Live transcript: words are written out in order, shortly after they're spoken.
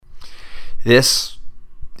This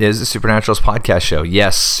is the Supernaturalist Podcast Show.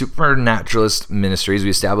 Yes, Supernaturalist Ministries. We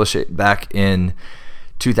established it back in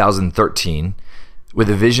 2013 with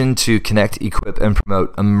a vision to connect, equip, and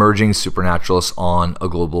promote emerging supernaturalists on a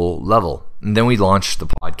global level. And then we launched the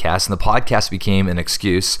podcast, and the podcast became an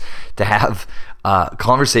excuse to have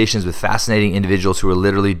conversations with fascinating individuals who are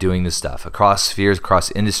literally doing this stuff across spheres, across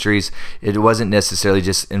industries. It wasn't necessarily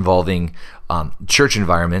just involving church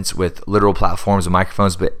environments with literal platforms and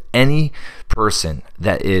microphones, but any person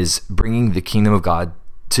that is bringing the kingdom of God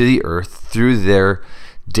to the earth through their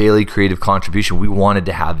daily creative contribution. We wanted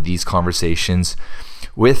to have these conversations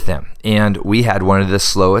with them. And we had one of the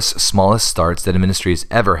slowest, smallest starts that a ministry has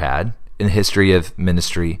ever had in the history of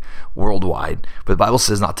ministry worldwide. But the Bible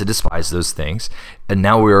says not to despise those things. And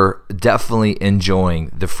now we're definitely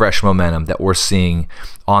enjoying the fresh momentum that we're seeing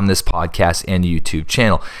on this podcast and YouTube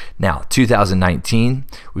channel. Now, 2019,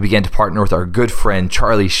 we began to partner with our good friend,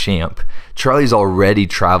 Charlie Shamp. Charlie's already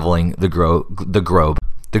traveling the globe.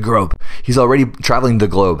 He's already traveling the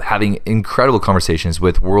globe, having incredible conversations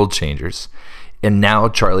with world changers. And now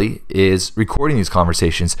Charlie is recording these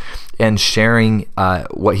conversations and sharing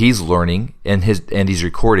what he's learning and these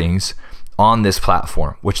recordings on this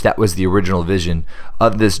platform, which that was the original vision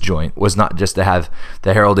of this joint, was not just to have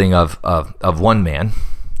the heralding of one man,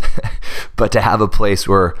 but to have a place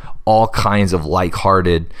where all kinds of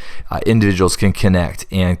like-hearted individuals can connect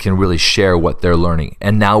and can really share what they're learning.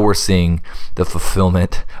 And now we're seeing the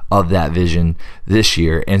fulfillment of that vision this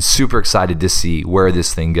year, and super excited to see where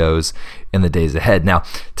this thing goes in the days ahead. Now,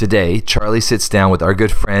 today, Charlie sits down with our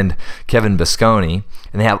good friend Kevin Busconi,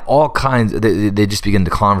 and they have all kinds, they just begin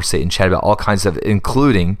to conversate and chat about all kinds of,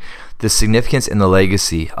 including the significance and the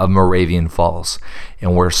legacy of Moravian Falls.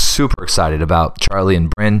 And we're super excited about Charlie and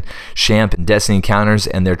Bryn Shamp and Destiny Encounters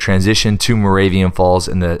and their transition to Moravian Falls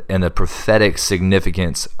and the prophetic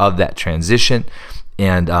significance of that transition,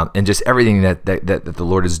 and just everything that the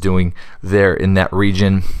Lord is doing there in that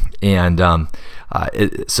region. And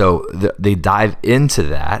so they dive into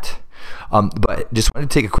that. But just wanted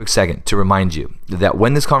to take a quick second to remind you that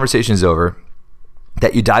when this conversation is over,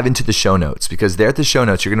 that you dive into the show notes, because there at the show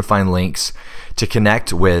notes, you're going to find links to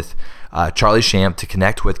connect with Charlie Shamp, to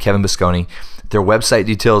connect with Kevin Busconi. Their website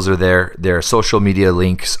details are there. Their social media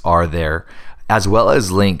links are there, as well as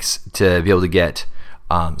links to be able to get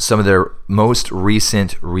some of their most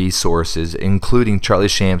recent resources, including Charlie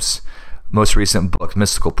Shamp's most recent book,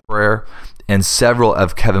 Mystical Prayer, and several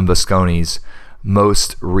of Kevin Busconi's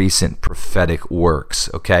most recent prophetic works,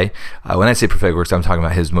 okay? When I say prophetic works, I'm talking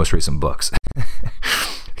about his most recent books.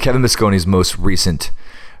 Kevin Busconi's most recent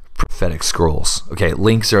prophetic scrolls. Okay,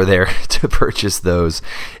 links are there to purchase those.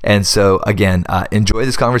 And so, again, enjoy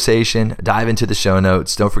this conversation. Dive into the show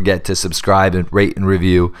notes. Don't forget to subscribe and rate and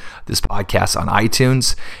review this podcast on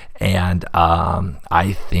iTunes. And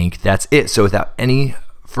I think that's it. So without any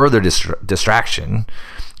further distraction,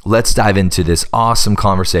 let's dive into this awesome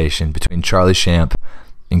conversation between Charlie Shamp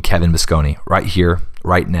and Kevin Busconi right here,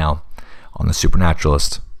 right now on the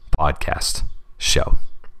Supernaturalist Podcast Show.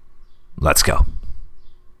 Let's go.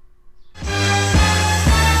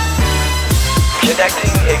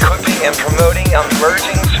 Connecting, equipping, and promoting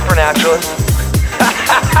emerging supernaturalists.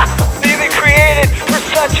 They've been created for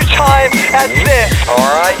such a time as this. All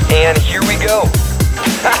right, and here we go.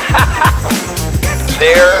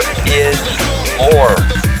 There is more.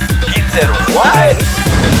 He said, what?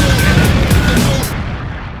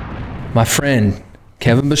 My friend,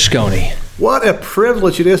 Kevin Busconi. What a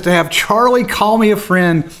privilege it is to have Charlie call me a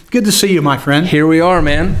friend. Good to see you, my friend. Here we are,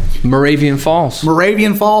 man. Moravian Falls.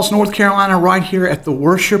 Moravian Falls, North Carolina, right here at the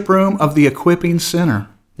worship room of the Equipping Center.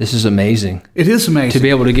 This is amazing. It is amazing. To be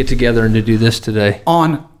able to get together and to do this today.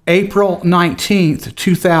 On April 19th,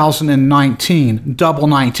 2019, double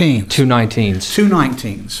 19s. Two 19s. Two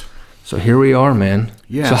 19s. So here we are, man.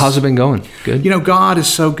 Yes. So how's it been going? Good? You know, God is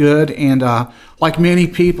so good, and like many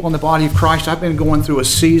people in the body of Christ, I've been going through a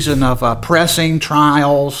season of pressing,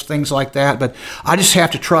 trials, things like that, but I just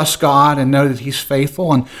have to trust God and know that He's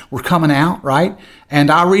faithful, and we're coming out, right?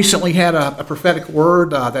 And I recently had a prophetic word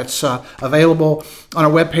that's available on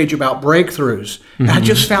our webpage about breakthroughs. Mm-hmm. And I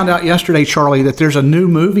just found out yesterday, Charlie, that there's a new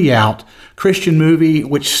movie out, Christian movie,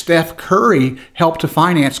 which Steph Curry helped to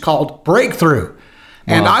finance, called Breakthrough.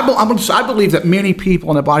 And I believe that many people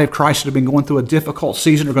in the body of Christ that have been going through a difficult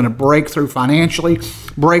season are going to break through financially,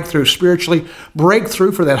 break through spiritually, break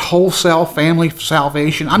through for that wholesale family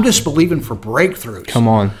salvation. I'm just believing for breakthroughs. Come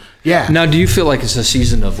on. Yeah. Now, do you feel like it's a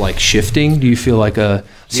season of like shifting? Do you feel like a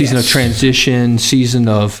season of transition, season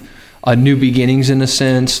of new beginnings in a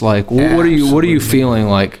sense? Like, what are you feeling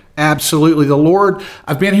like Absolutely. The Lord,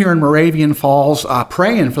 I've been here in Moravian Falls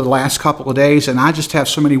praying for the last couple of days, and I just have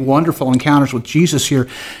so many wonderful encounters with Jesus here.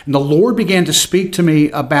 And the Lord began to speak to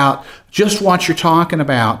me about just what you're talking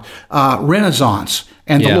about, Renaissance.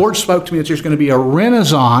 And the Lord spoke to me that there's going to be a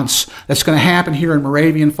Renaissance that's going to happen here in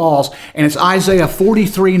Moravian Falls, and it's Isaiah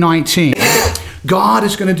 43:19. God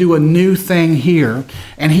is going to do a new thing here,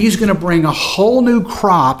 and He's going to bring a whole new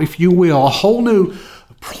crop, if you will, a whole new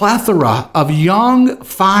plethora of young,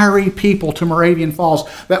 fiery people to Moravian Falls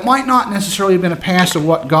that might not necessarily have been a part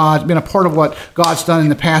of what God's done in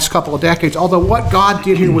the past couple of decades, although what God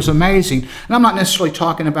did here was amazing. And I'm not necessarily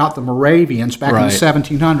talking about the Moravians back in the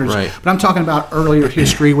 1700s, but I'm talking about earlier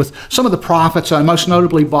history with some of the prophets, most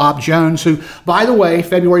notably Bob Jones, who, by the way,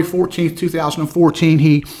 February 14th, 2014,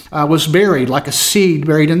 he was buried like a seed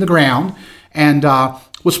buried in the ground, and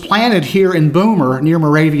was planted here in Boomer, near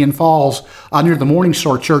Moravian Falls, near the Morning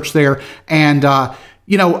Star Church there. And,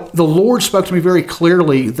 the Lord spoke to me very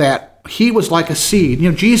clearly that he was like a seed.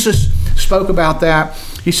 Jesus spoke about that.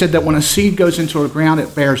 He said that when a seed goes into the ground,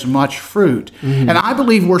 it bears much fruit. Mm-hmm. And I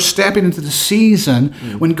believe we're stepping into the season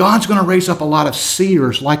when God's going to raise up a lot of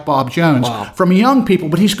seers like Bob Jones from young people,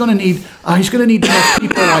 but he's going to need to have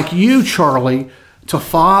people like you, Charlie, to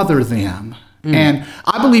father them. And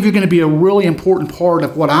I believe you're going to be a really important part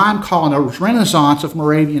of what I'm calling a renaissance of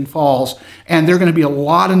Moravian Falls. And there are going to be a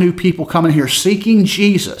lot of new people coming here seeking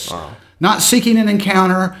Jesus. Wow. Not seeking an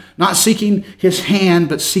encounter, not seeking His hand,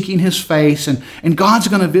 but seeking His face. And God's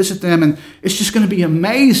going to visit them, and it's just going to be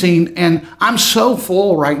amazing. And I'm so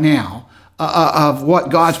full right now of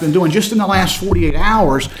what God's been doing just in the last 48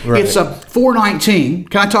 hours. Right. It's 4/19.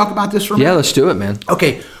 Can I talk about this for a minute? Yeah, let's do it, man.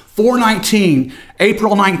 Okay. 4/19,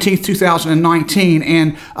 April 19th, 2019.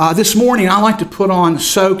 And this morning, I like to put on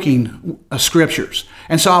soaking scriptures.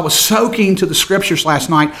 And so I was soaking to the scriptures last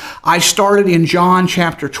night. I started in John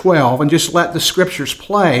chapter 12 and just let the scriptures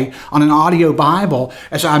play on an audio Bible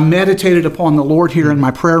as I meditated upon the Lord here in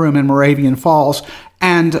my prayer room in Moravian Falls.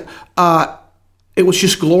 And it was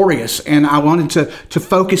just glorious. And I wanted to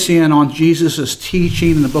focus in on Jesus'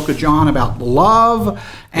 teaching in the book of John about love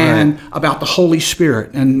and about the Holy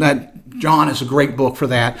Spirit. And that John is a great book for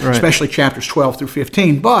that, especially chapters 12 through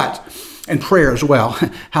 15, and prayer as well.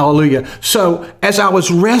 Hallelujah. So as I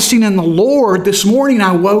was resting in the Lord, this morning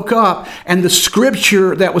I woke up and the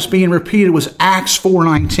scripture that was being repeated was Acts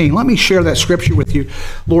 4:19. Let me share that scripture with you,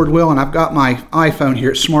 Lord willing. I've got my iPhone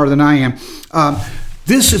here. It's smarter than I am.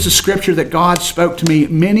 This is a scripture that God spoke to me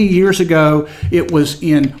many years ago. It was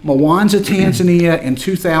in Mwanza, Tanzania in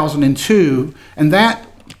 2002, and that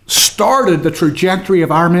started the trajectory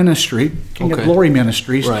of our ministry, King of Glory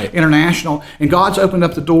Ministries International, and God's opened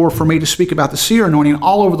up the door for me to speak about the seer anointing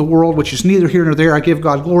all over the world, which is neither here nor there. I give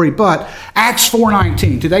God glory. But Acts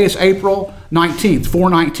 4:19, today is April 19th,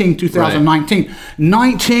 4/19, 2019.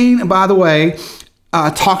 19, by the way,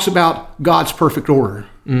 talks about God's perfect order.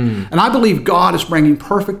 And I believe God is bringing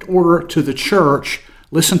perfect order to the church.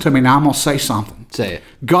 Listen to me now, I'm going to say something. Say it.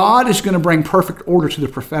 God is going to bring perfect order to the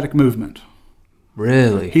prophetic movement.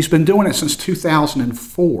 Really? He's been doing it since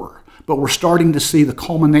 2004, but we're starting to see the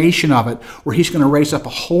culmination of it where He's going to raise up a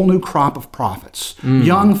whole new crop of prophets,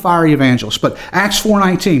 young, fiery evangelists. But Acts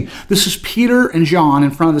 4:19, this is Peter and John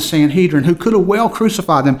in front of the Sanhedrin, who could have well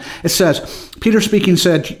crucified them. It says, Peter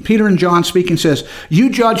and John speaking says, "You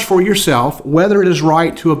judge for yourself whether it is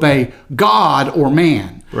right to obey God or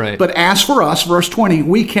man. Right. But as for us," verse 20,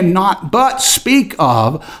 "we cannot but speak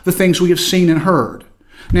of the things we have seen and heard."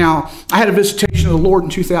 Now, I had a visitation of the Lord in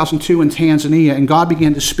 2002 in Tanzania, and God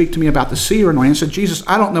began to speak to me about the seer anointing. I said, "Jesus,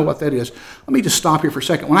 I don't know what that is." Let me just stop here for a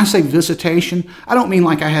second. When I say visitation, I don't mean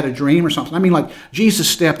like I had a dream or something. I mean like Jesus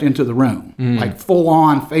stepped into the room, like full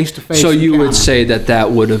on, face-to-face. So you would say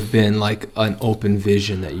that would have been like an open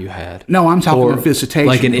vision that you had? No, I'm talking about visitation.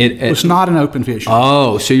 Like it was not an open vision.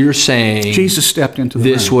 Oh, so you're saying Jesus stepped into the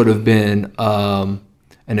room. This would have been an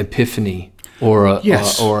epiphany or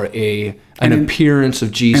an appearance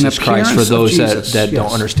of Jesus Christ for those that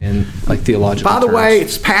don't understand like theological terms. By the way,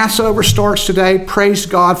 it's Passover starts today. Praise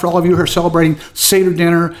God for all of you who are celebrating Seder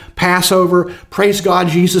dinner, Passover. Praise God,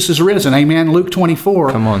 Jesus is risen. Amen. Luke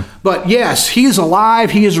 24. Come on. But yes, He is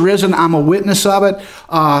alive. He is risen. I'm a witness of it,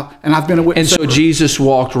 and I've been a witness. And so Jesus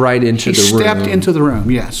walked right into the room. He stepped into the room.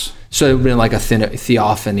 Yes. So it would have been like a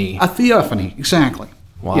theophany. A theophany, exactly.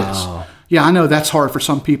 Wow. Yes. Yeah, I know that's hard for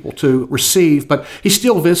some people to receive, but He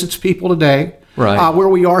still visits people today. Right. Where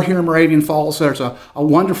we are here in Moravian Falls, there's a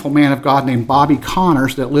wonderful man of God named Bobby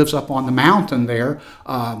Connors that lives up on the mountain there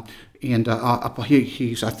And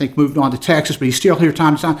he's, I think, moved on to Texas, but he's still here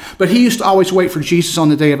time to time. But he used to always wait for Jesus on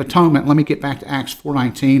the Day of Atonement. Let me get back to Acts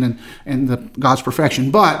 4:19 and God's perfection.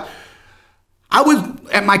 But I was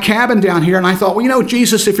at my cabin down here, and I thought, well,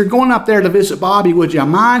 Jesus, if you're going up there to visit Bobby, would you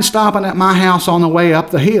mind stopping at my house on the way up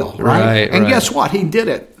the hill, right? And guess what? He did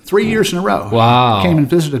it 3 years in a row. Wow. He came and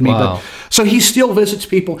visited me. Wow. So he still visits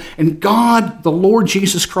people. And God, the Lord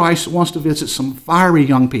Jesus Christ, wants to visit some fiery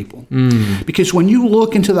young people. Because when you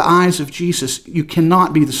look into the eyes of Jesus, you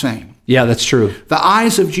cannot be the same. Yeah, that's true. The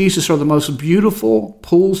eyes of Jesus are the most beautiful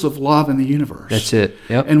pools of love in the universe. That's it.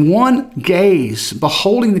 Yep. And one gaze,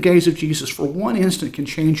 beholding the gaze of Jesus for one instant can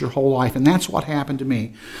change your whole life. And that's what happened to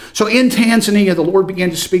me. So in Tanzania, the Lord began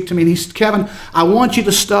to speak to me. And he said, Kevin, I want you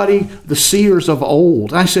to study the seers of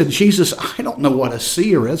old. I said, Jesus, I don't know what a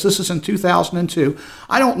seer is. This is in 2002.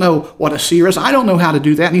 I don't know what a seer is. I don't know how to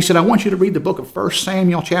do that. And he said, I want you to read the book of 1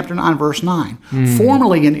 Samuel chapter 9, verse 9.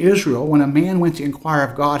 Formerly in Israel, when a man went to inquire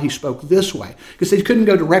of God, he spoke this way, because they couldn't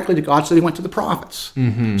go directly to God, so they went to the prophets.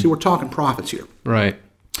 See, we're talking prophets here. Right.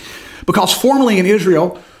 Because formerly in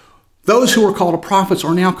Israel, those who were called prophets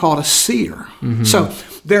are now called a seer. So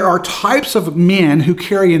there are types of men who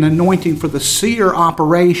carry an anointing for the seer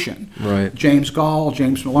operation. Right. James Gall,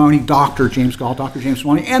 James Maloney, Dr. James Gall, Dr. James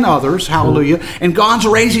Maloney, and others. Hallelujah. And God's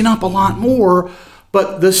raising up a lot more.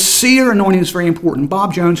 But the seer anointing is very important.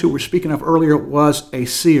 Bob Jones, who we were speaking of earlier, was a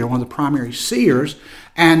seer, one of the primary seers.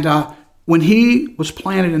 And when he was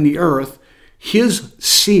planted in the earth, his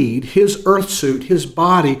seed, his earth suit, his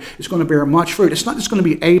body is going to bear much fruit. It's not just going to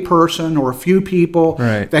be a person or a few people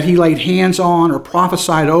that he laid hands on or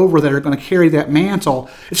prophesied over that are going to carry that mantle.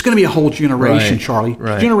 It's going to be a whole generation, Charlie.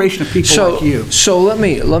 A generation of people like you. So let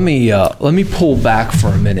me pull back for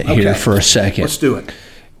a minute here for a second. Let's do it.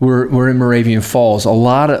 We're in Moravian Falls.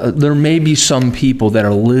 There may be some people that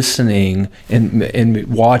are listening and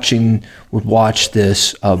would watch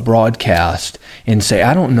this broadcast and say,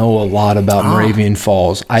 I don't know a lot about Moravian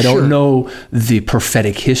Falls. I don't know the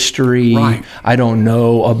prophetic history. Right. I don't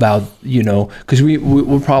know about, because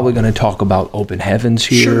we're probably going to talk about open heavens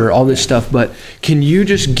here, all this stuff. But can you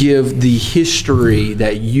just give the history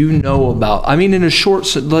that you know about? I mean, in a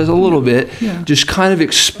little bit, just kind of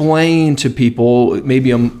explain to people,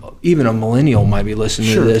 maybe even a millennial might be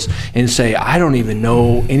listening to this and say, I don't even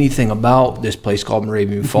know anything about this place called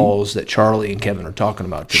Moravian Falls that Charlie and Kevin are talking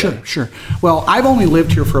about today. Sure. Well, I've only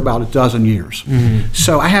lived here for about a dozen years.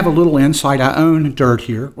 So I have a little insight. I own dirt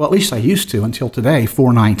here. Well, at least I used to until today,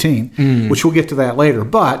 419, which we'll get to that later.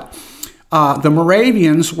 But the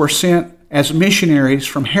Moravians were sent as missionaries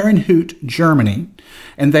from Herrnhut, Germany,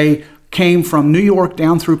 and they came from New York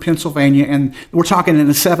down through Pennsylvania, and we're talking in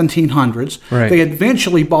the 1700s. Right. They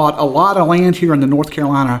eventually bought a lot of land here in the North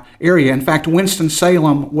Carolina area. In fact,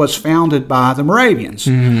 Winston-Salem was founded by the Moravians.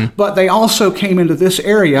 But they also came into this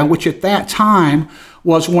area, which at that time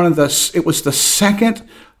was it was the second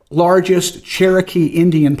largest Cherokee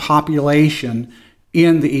Indian population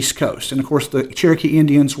in the East Coast. And of course, the Cherokee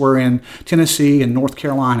Indians were in Tennessee and North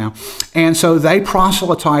Carolina. And so they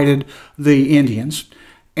proselytized the Indians.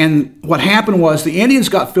 And what happened was the Indians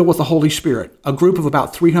got filled with the Holy Spirit, a group of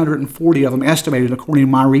about 340 of them estimated according to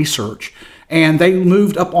my research. And they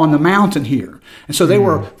moved up on the mountain here. And so they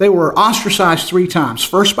were ostracized 3 times,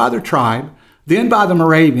 first by their tribe, then by the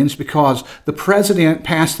Moravians, because the president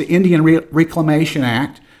passed the Indian Reclamation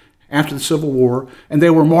Act after the Civil War, and they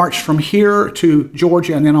were marched from here to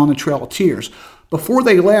Georgia and then on the Trail of Tears. Before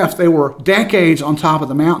they left, they were decades on top of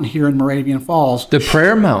the mountain here in Moravian Falls. The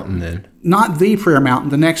Prayer Mountain, then? Not the Prayer Mountain,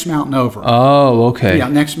 the next mountain over. Oh, okay. Yeah,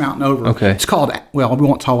 next mountain over. Okay. It's called, well, we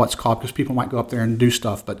won't tell what it's called because people might go up there and do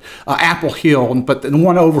stuff, but Apple Hill, but the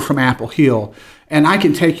one over from Apple Hill. And I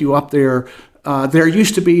can take you up there. There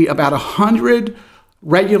used to be about 100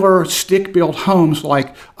 regular stick-built homes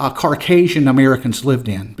like Caucasian Americans lived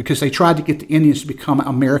in because they tried to get the Indians to become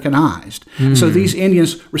Americanized. So these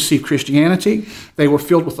Indians received Christianity. They were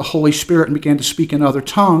filled with the Holy Spirit and began to speak in other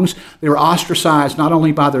tongues. They were ostracized not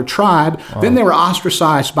only by their tribe, then they were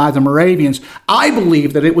ostracized by the Moravians. I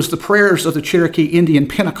believe that it was the prayers of the Cherokee Indian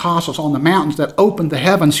Pentecostals on the mountains that opened the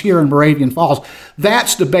heavens here in Moravian Falls.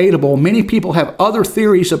 That's debatable. Many people have other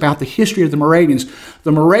theories about the history of the Moravians.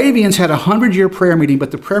 The Moravians had a 100-year prayer meeting,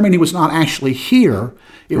 but the prayer meeting was not actually here.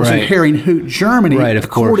 It was in Herrnhut, Germany. Right, of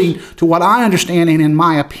according to what I understand, and in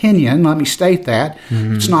my opinion, let me state that.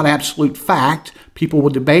 It's not absolute fact. People will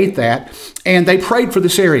debate that. And they prayed for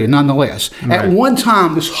this area nonetheless. At one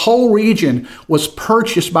time, this whole region was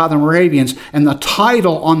purchased by the Moravians, and the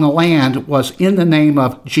title on the land was in the name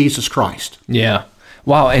of Jesus Christ. Yeah.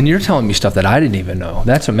 Wow, and you're telling me stuff that I didn't even know.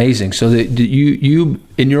 That's amazing. So that you,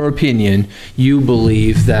 in your opinion, you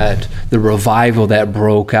believe that the revival that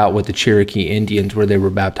broke out with the Cherokee Indians, where they were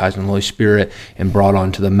baptized in the Holy Spirit and brought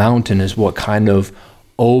onto the mountain, is what kind of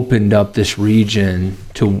opened up this region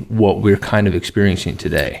to what we're kind of experiencing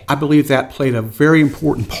today. I believe that played a very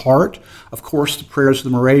important part. Of course, the prayers of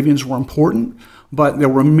the Moravians were important, but there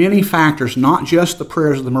were many factors, not just the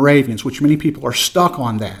prayers of the Moravians, which many people are stuck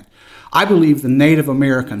on that. I believe the Native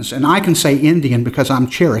Americans, and I can say Indian because I'm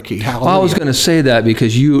Cherokee. Hallelujah. Well, I was going to say that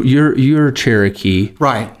because you're Cherokee,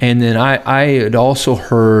 right? And then I had also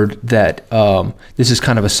heard that this is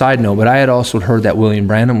kind of a side note, but I had also heard that William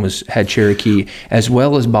Branham had Cherokee as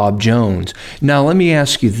well as Bob Jones. Now, let me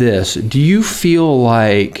ask you this: do you feel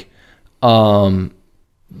like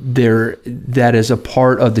that is a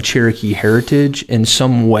part of the Cherokee heritage in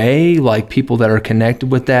some way, like people that are connected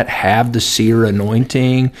with that have the seer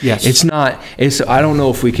anointing? Yes. I don't know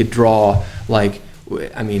if we could draw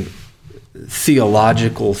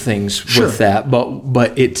theological things Sure. with that,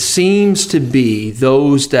 but it seems to be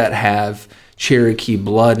those that have Cherokee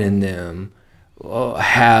blood in them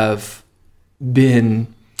have been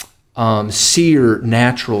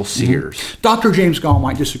natural seers. Dr. James Gall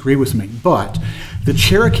might disagree with me, but the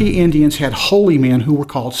Cherokee Indians had holy men who were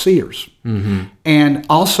called seers. Mm-hmm. And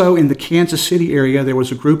also in the Kansas City area, there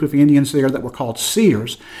was a group of Indians there that were called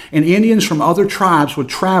seers. And Indians from other tribes would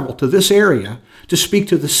travel to this area to speak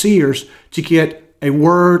to the seers to get a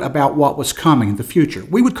word about what was coming in the future.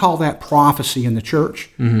 We would call that prophecy in the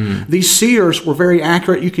church. Mm-hmm. These seers were very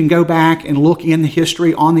accurate. You can go back and look in the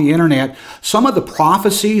history on the internet. Some of the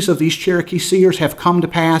prophecies of these Cherokee seers have come to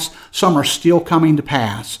pass. Some are still coming to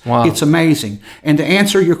pass. Wow. It's amazing. And to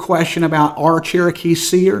answer your question about are Cherokee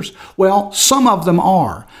seers, well, some of them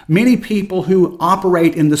are. Many people who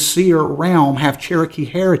operate in the seer realm have Cherokee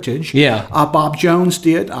heritage. Yeah. Bob Jones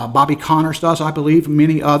did. Bobby Connors does, I believe.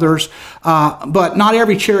 Many others. But not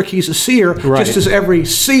every Cherokee is a seer, right. Just as every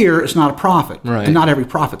seer is not a prophet. Right. And not every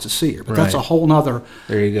prophet's a seer. But that's Right. a whole nother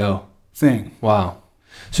There you go. thing. Wow.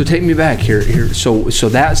 So take me back here. So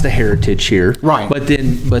that's the heritage here. Right. But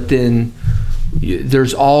then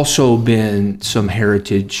there's also been some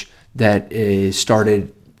heritage that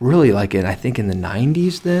started really like I think in the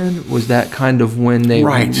 90s then? Was that kind of when they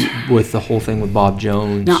Right. with the whole thing with Bob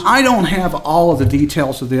Jones? Now, I don't have all of the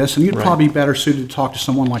details of this, and you'd Right. probably be better suited to talk to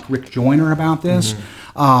someone like Rick Joyner about this.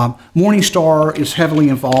 Morning Star is heavily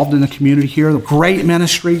involved in the community here. Great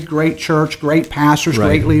ministry, great church, great pastors, Right.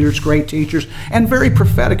 great leaders, great teachers, and very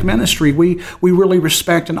prophetic ministry. We really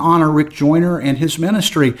respect and honor Rick Joyner and his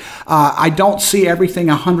ministry. I don't see everything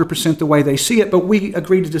 100% the way they see it, but we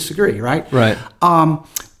agree to disagree, right? Right.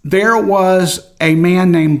 There was a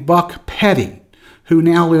man named Buck Petty who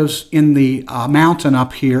now lives in the mountain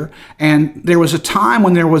up here. And there was a time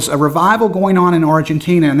when there was a revival going on in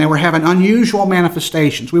Argentina, and they were having unusual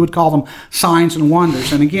manifestations. We would call them signs and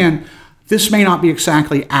wonders. And again, this may not be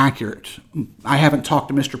exactly accurate. I haven't talked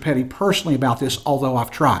to Mr. Petty personally about this, although I've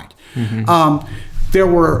tried. Mm-hmm. There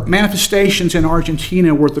were manifestations in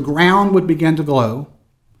Argentina where the ground would begin to glow.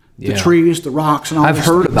 The trees, the rocks, and all I've these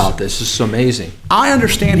heard things. about this. This is amazing. I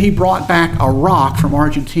understand he brought back a rock from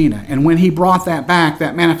Argentina, and when he brought that back,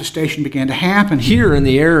 that manifestation began to happen Here in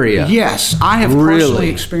the area. Yes, I have Really? personally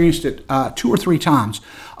experienced it 2 or 3 times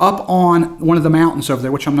up on one of the mountains over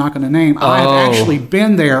there, which I'm not going to name. I have actually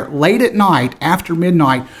been there late at night, after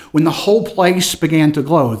midnight, when the whole place began to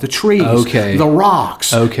glow. The trees, Okay. the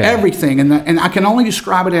rocks, Okay. everything. And I can only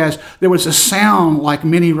describe it as there was a sound like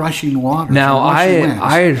many rushing waters. Now, and I rushing winds.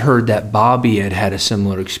 had heard that Bobby had a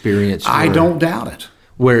similar experience. I don't doubt it.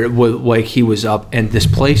 Where it was like he was up and this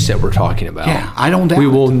place that we're talking about. Yeah, I don't doubt we it.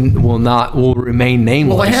 will remain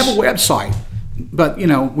nameless. Well, they have a website, but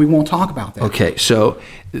we won't talk about that. Okay, so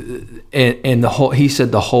and the whole he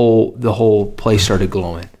said the whole place started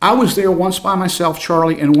glowing. I was there once by myself,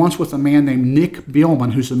 Charlie, and once with a man named Nick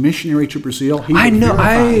Billman, who's a missionary to Brazil. He I would know.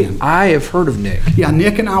 verify him. I have heard of Nick. Yeah,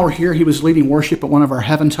 Nick and I were here. He was leading worship at one of our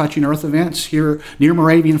Heaven Touching Earth events here near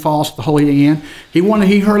Moravian Falls at the Holy Inn.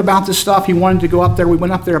 He heard about this stuff. He wanted to go up there. We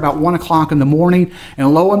went up there about 1 o'clock in the morning,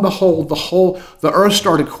 and lo and behold, the earth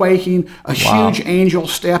started quaking. A huge angel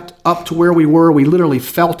stepped up to where we were. We literally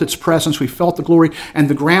felt its presence. We felt the glory, and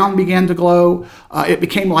the ground began to glow. It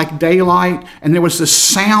became like daylight, and there was this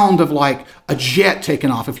sound of like a jet taking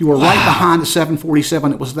off. If you were right behind the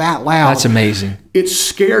 747, it was that loud. That's amazing. It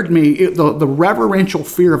scared me. The reverential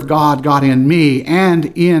fear of God got in me and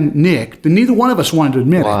in Nick. Neither one of us wanted to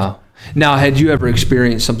admit it. Now, had you ever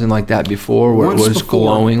experienced something like that before, where Once it was before.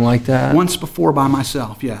 glowing like that? Once before by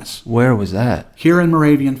myself, yes. Where was that? Here in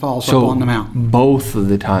Moravian Falls, up on the mountain. Both of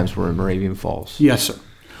the times were in Moravian Falls. Yes, sir.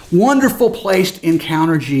 Wonderful place to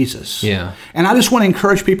encounter Jesus. Yeah. And I just want to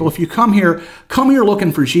encourage people, if you come here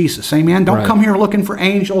looking for Jesus. Amen. Don't Right. come here looking for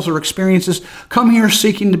angels or experiences. Come here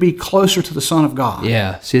seeking to be closer to the Son of God.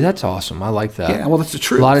 Yeah. See, that's awesome. I like that. Yeah, well, that's the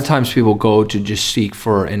truth. A lot of times people go to just seek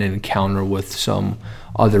for an encounter with some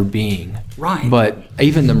other being. Right. But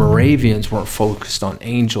even the Moravians weren't focused on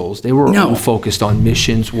angels. They were No. focused on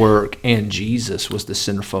missions work, and Jesus was the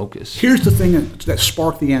center focus. Here's the thing that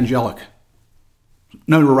sparked the angelic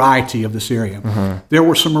notoriety of this area. There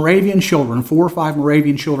were some Moravian children, 4 or 5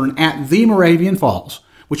 Moravian children at the Moravian Falls,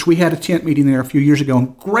 which we had a tent meeting there a few years ago,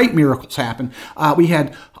 and great miracles happened. We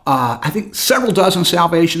had, I think, several dozen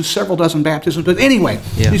salvations, several dozen baptisms. But anyway,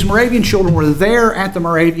 these Moravian children were there at the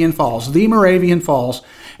Moravian Falls,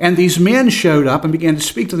 and these men showed up and began to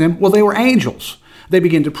speak to them. Well, they were angels. They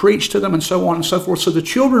began to preach to them and so on and so forth. So the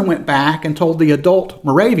children went back and told the adult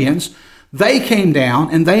Moravians. They came down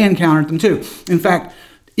and they encountered them too. In fact,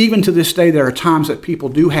 even to this day, there are times that people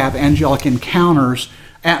do have angelic encounters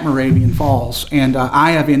at Moravian Falls. And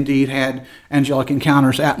I have indeed had angelic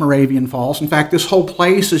encounters at Moravian Falls. In fact, this whole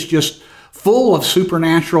place is just full of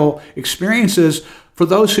supernatural experiences for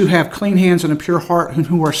those who have clean hands and a pure heart and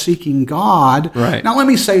who are seeking God. Right. Now, let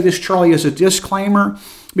me say this, Charlie, as a disclaimer,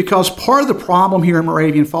 because part of the problem here in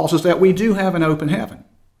Moravian Falls is that we do have an open heaven.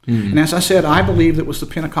 And as I said, I believe that it was the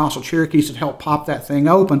Pentecostal Cherokees that helped pop that thing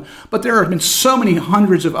open. But there have been so many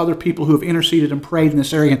hundreds of other people who have interceded and prayed in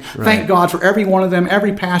this area. And thank God for every one of them,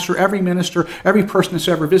 every pastor, every minister, every person that's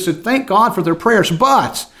ever visited. Thank God for their prayers.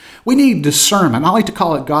 But we need discernment. I like to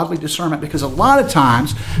call it godly discernment because a lot of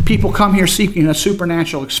times people come here seeking a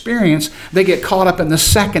supernatural experience. They get caught up in the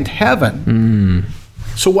second heaven.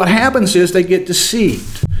 So what happens is they get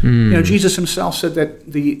deceived. Jesus himself said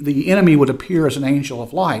that the enemy would appear as an angel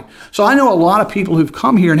of light. So I know a lot of people who've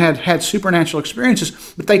come here and had supernatural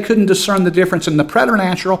experiences, but they couldn't discern the difference in the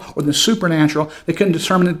preternatural or the supernatural. They couldn't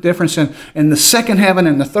discern the difference in the second heaven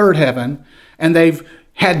and the third heaven, and they've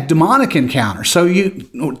had demonic encounters. So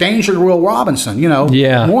danger to Will Robinson,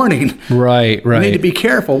 warning. Right. You need to be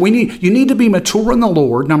careful. You need to be mature in the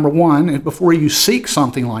Lord, number one, before you seek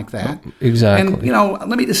something like that. Exactly. And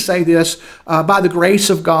let me just say this: by the grace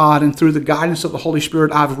of God and through the guidance of the Holy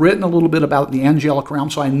Spirit, I've written a little bit about the angelic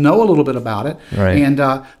realm, so I know a little bit about it. Right. And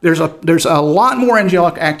there's a lot more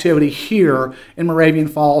angelic activity here in Moravian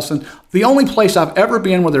Falls, and the only place I've ever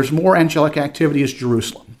been where there's more angelic activity is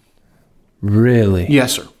Jerusalem. Really?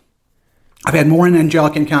 Yes, sir. I've had more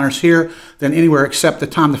angelic encounters here than anywhere except the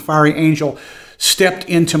time the fiery angel stepped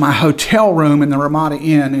into my hotel room in the Ramada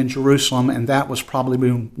Inn in Jerusalem, and that was probably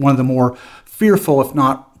one of the more fearful, if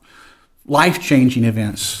not life-changing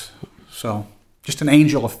events. So, just an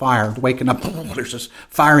angel of fire waking up. There's this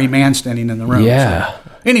fiery man standing in the room. Yeah.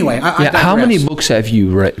 So, anyway, I digress. How many books have you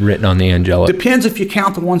written on the angelic? Depends if you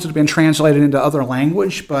count the ones that have been translated into other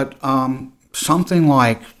language, but something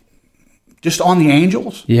like just on the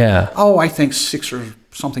angels? Yeah. Oh, I think 6 or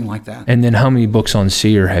something like that. And then how many books on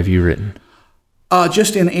seer have you written?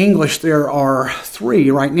 Just in English, there are 3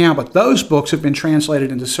 right now, but those books have been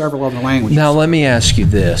translated into several other languages. Now, let me ask you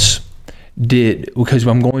this. Because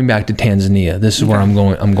I'm going back to Tanzania. This is where I'm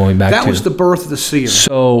going back to. That was the birth of the seer.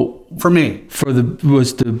 So, for me.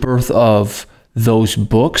 Was the birth of those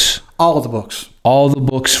books? All of the books. All the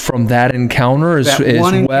books from that encounter as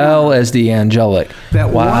encounter. Well as the angelic. That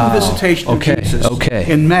one visitation of Jesus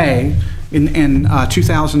in May in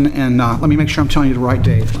 2000 and let me make sure I'm telling you the right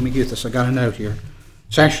date. Let me get this. I got a note here.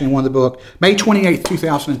 It's actually in one of the book. May 28th,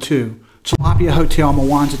 2002. Tilapia Hotel,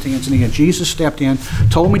 Mwanza, Tanzania. Jesus stepped in,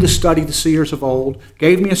 told me to study the seers of old,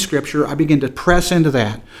 gave me a scripture. I began to press into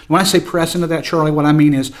that. When I say press into that, Charlie, what I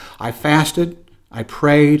mean is I fasted, I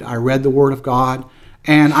prayed, I read the Word of God,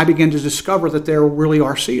 and I began to discover that there really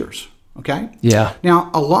are seers. Okay? Yeah.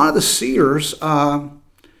 Now, a lot of the seers,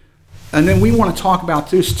 and then we want to talk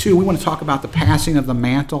about this too. We want to talk about the passing of the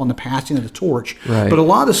mantle and the passing of the torch. Right. But a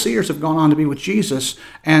lot of the seers have gone on to be with Jesus,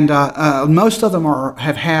 and most of them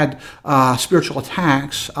have had spiritual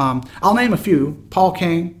attacks. I'll name a few: Paul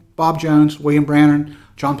King, Bob Jones, William Branham,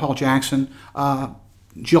 John Paul Jackson,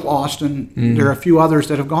 Jill Austin. There are a few others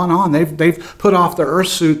that have gone on. They've put off their earth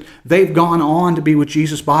suit. They've gone on to be with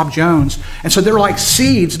Jesus. Bob Jones, and so they're like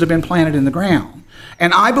seeds that have been planted in the ground.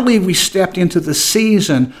 And I believe we stepped into the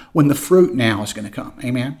season when the fruit now is going to come.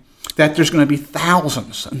 Amen. That there's going to be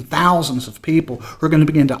thousands and thousands of people who are going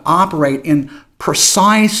to begin to operate in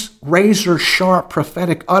precise, razor-sharp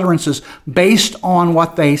prophetic utterances based on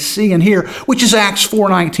what they see and hear, which is Acts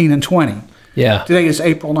 4:19 and 20. Yeah. Today is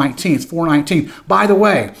April 19th, 4:19. By the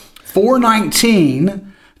way,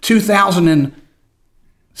 4:19,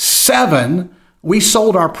 2007, we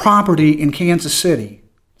sold our property in Kansas City.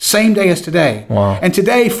 Same day as today. Wow. And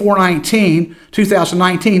today, 4:19,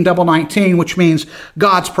 2019, double 19, which means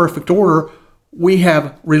God's perfect order, we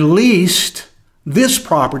have released this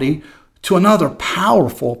property to another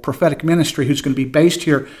powerful prophetic ministry who's going to be based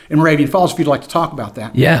here in Moravian Falls, if you'd like to talk about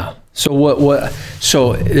that. Yeah. So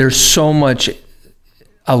so there's so much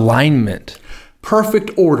alignment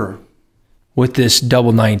Perfect order. with this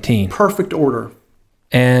double 19. Perfect order.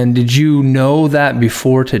 And did you know that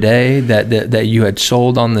before today that you had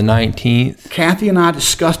sold on the 19th? Kathy and I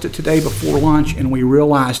discussed it today before lunch, and we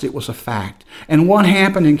realized it was a fact. And what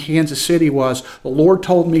happened in Kansas City was the Lord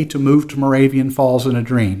told me to move to Moravian Falls in a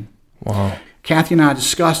dream. Wow. Kathy and I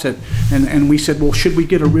discussed it, and we said, well, should we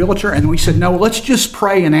get a realtor? And we said, no, let's just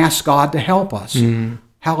pray and ask God to help us.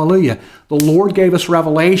 Hallelujah. The Lord gave us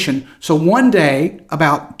revelation. So one day,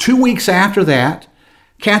 about 2 weeks after that,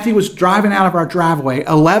 Kathy was driving out of our driveway,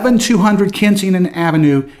 11200 Kensington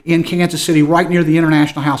Avenue in Kansas City, right near the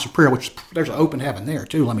International House of Prayer, which there's an open heaven there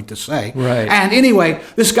too, let me just say. Right. And anyway,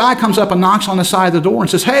 this guy comes up and knocks on the side of the door and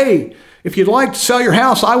says, hey, if you'd like to sell your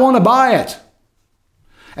house, I want to buy it.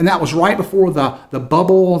 And that was right before the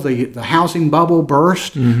bubble, the housing bubble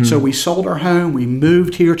burst. So we sold our home. We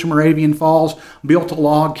moved here to Moravian Falls, built a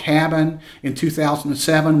log cabin in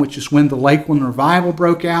 2007, which is when the Lakeland revival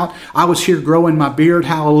broke out. I was here growing my beard,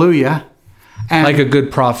 hallelujah. And Like a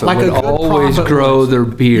good prophet like would a good always prophet grow would. their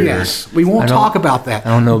beard. Yes, we won't talk about that.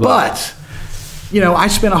 I don't know about But, I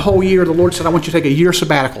spent a whole year, the Lord said, I want you to take a year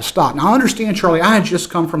sabbatical. Stop. Now, I understand, Charlie, I had just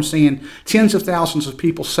come from seeing tens of thousands of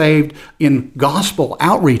people saved in gospel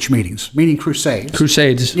outreach meetings, meaning crusades.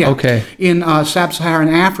 Crusades. Yeah. Okay. In sub-Saharan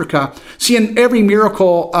Africa, seeing every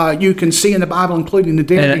miracle you can see in the Bible, including the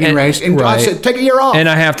dead being raised. And God right. said, take a year off. And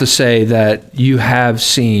I have to say that you have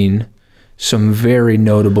seen some very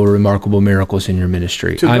notable, remarkable miracles in your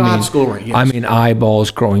ministry. To God's glory, yes. I mean,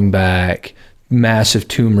 eyeballs growing back, massive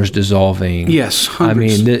tumors dissolving. Yes, I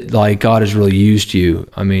hundreds. mean, God has really used you.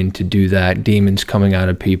 I mean, to do that, demons coming out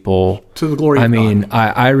of people. To the glory of I mean,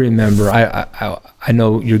 God. I remember. I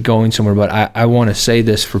know you're going somewhere, but I want to say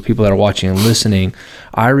this for people that are watching and listening.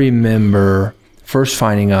 I remember first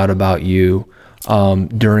finding out about you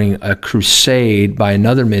during a crusade by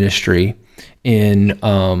another ministry in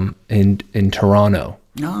Toronto.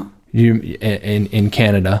 No. In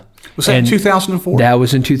Canada. Was that in 2004? That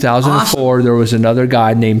was in 2004. Awesome. There was another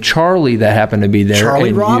guy named Charlie that happened to be there.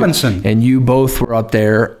 Charlie Robinson. And you both were up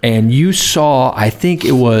there, and you saw, I think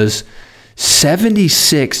it was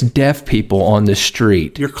 76 deaf people on the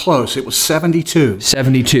street. You're close. It was 72.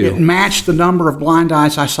 72. It matched the number of blind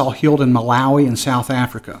eyes I saw healed in Malawi and South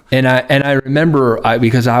Africa. And I remember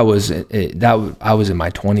because I was in my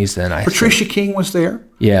 20s then. Patricia King was there.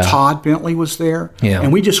 Yeah. Todd Bentley was there. Yeah.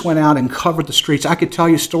 And we just went out and covered the streets. I could tell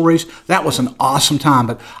you stories. That was an awesome time.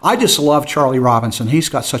 But I just love Charlie Robinson. He's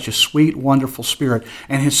got such a sweet, wonderful spirit.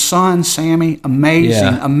 And his son, Sammy,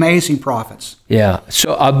 amazing prophets. Yeah.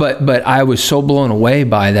 So, but I was so blown away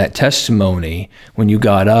by that testimony when you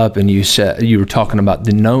got up and you said you were talking about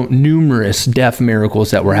the numerous deaf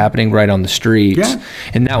miracles that were happening right on the streets. Yeah.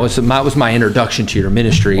 And that was my introduction to your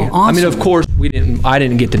ministry. Well, awesome. I mean, of course, I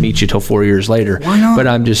didn't get to meet you till 4 years later. Why not?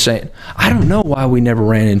 But I'm just saying, I don't know why we never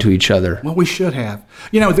ran into each other. Well, we should have.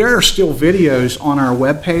 There are still videos on our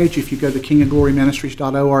webpage. If you go to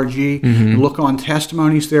kingofgloryministries.org and look on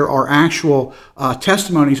testimonies, there are actual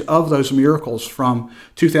testimonies of those miracles from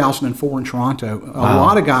 2004 in Toronto. A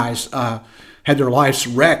lot of guys had their lives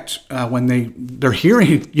wrecked when their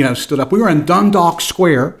hearing stood up. We were in Dundalk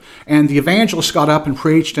Square, and the evangelist got up and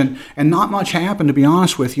preached, and not much happened, to be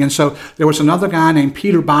honest with you. And so there was another guy named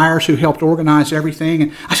Peter Byers who helped organize everything.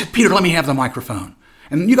 And I said, Peter, let me have the microphone.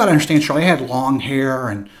 And you got to understand, Charlie, I had long hair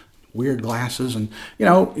and weird glasses. And,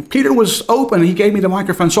 Peter was open. He gave me the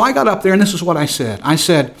microphone. So I got up there, and this is what I said. I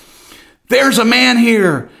said, there's a man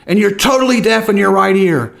here, and you're totally deaf in your right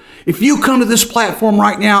ear. If you come to this platform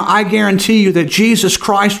right now, I guarantee you that Jesus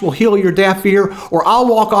Christ will heal your deaf ear, or I'll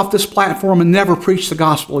walk off this platform and never preach the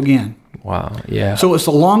gospel again. Wow, yeah. So it was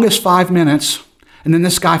the longest 5 minutes, and then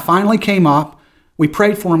this guy finally came up. We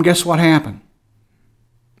prayed for him. Guess what happened?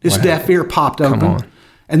 His deaf ear popped open. Come on.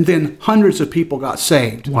 And then hundreds of people got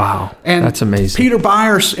saved. Wow, and that's amazing. Peter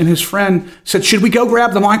Byers and his friend said, should we go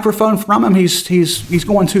grab the microphone from him? He's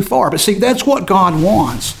going too far. But see, that's what God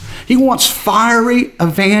wants. He wants fiery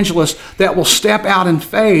evangelists that will step out in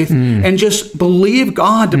faith and just believe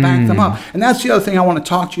God to back them up. And that's the other thing I want to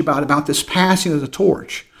talk to you about this passing of the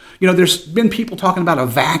torch. You know, there's been people talking about a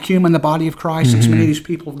vacuum in the body of Christ, since many of these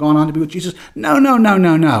people have gone on to be with Jesus.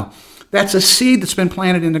 No. That's a seed that's been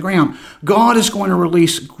planted in the ground. God is going to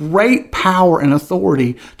release great power and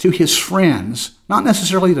authority to his friends, not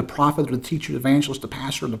necessarily the prophet or the teacher, the evangelist, the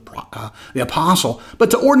pastor, the apostle,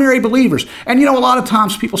 but to ordinary believers. And, you know, a lot of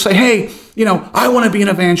times people say, hey, you know, I want to be an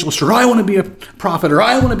evangelist, or I want to be a prophet, or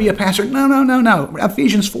I want to be a pastor. No.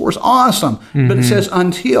 Ephesians 4 is awesome, but it says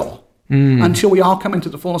until we all come into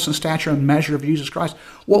the fullness and stature and measure of Jesus Christ.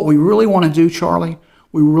 What we really want to do, Charlie,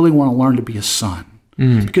 we really want to learn to be a son.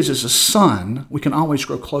 Because as a son, we can always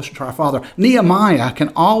grow closer to our Father. Nehemiah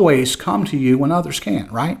can always come to you when others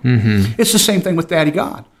can't, right? It's the same thing with Daddy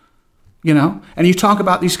God, you know? And you talk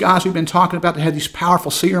about these guys we've been talking about that had these powerful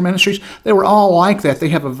seer ministries. They were all like that. They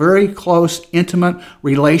have a very close, intimate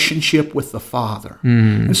relationship with the Father.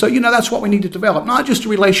 And so, you know, that's what we need to develop. Not just a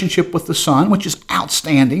relationship with the Son, which is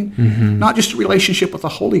outstanding. Not just a relationship with the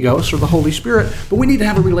Holy Ghost or the Holy Spirit, but we need to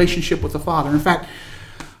have a relationship with the Father. In fact,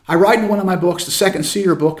 I write in one of my books, the second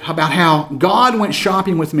seer book, about how God went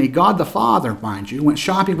shopping with me. God the Father, mind you, went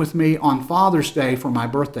shopping with me on Father's Day for my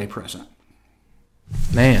birthday present.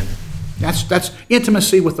 Man. That's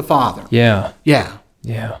intimacy with the Father. Yeah.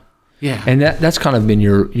 And that's kind of been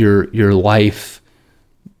your life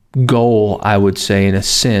goal, I would say, in a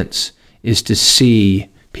sense, is to see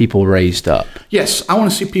people raised up. Yes, I want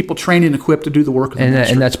to see people trained and equipped to do the work of the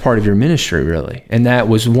ministry. And that's part of your ministry, really. And that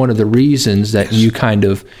was one of the reasons that you kind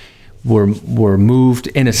of were moved,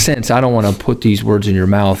 in a sense. I don't want to put these words in your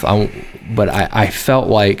mouth, but I felt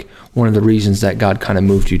like one of the reasons that God kind of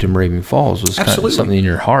moved you to Moravian Falls was kind of something in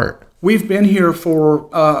your heart. We've been here for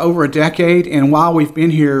over a decade, and while we've been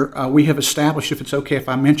here, we have established, if it's okay if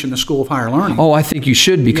I mention the School of Higher Learning. Oh, I think you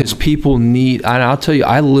should, because people need, and I'll tell you,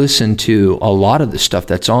 I listen to a lot of the stuff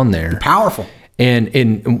that's on there. Powerful. And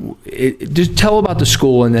just tell about the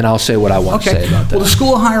school, and then I'll say what I want to say about that. Well, the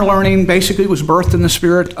School of Higher Learning basically was birthed in the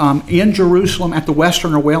Spirit in Jerusalem at the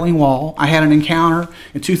Western or Wailing Wall. I had an encounter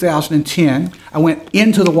in 2010. I went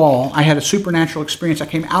into the wall. I had a supernatural experience. I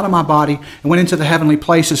came out of my body and went into the heavenly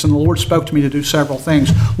places, and the Lord spoke to me to do several things.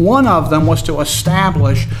 One of them was to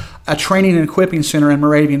establish a training and equipping center in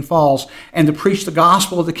Moravian Falls and to preach the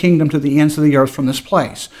gospel of the kingdom to the ends of the earth from this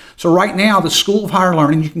place. So right now, the School of Higher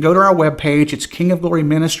Learning, you can go to our webpage. It's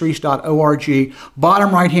kingofgloryministries.org.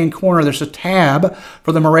 Bottom right-hand corner, there's a tab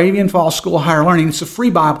for the Moravian Falls School of Higher Learning. It's a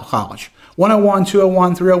free Bible college. 101,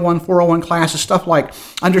 201, 301, 401 classes, stuff like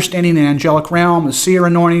understanding the angelic realm, the seer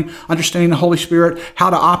anointing, understanding the Holy Spirit, how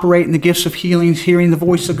to operate in the gifts of healing, hearing the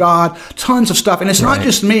voice of God, tons of stuff. And it's not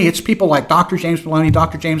just me, it's people like Dr. James Maloney,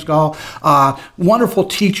 Dr. James Gall, wonderful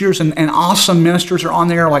teachers and awesome ministers are on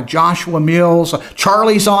there, like Joshua Mills,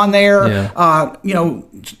 Charlie's on there,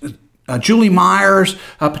 Julie Myers,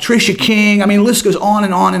 Patricia King. I mean, the list goes on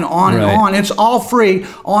and on and on and on. It's all free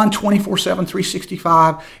on 24/7,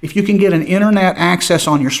 365. If you can get an internet access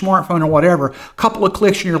on your smartphone or whatever, a couple of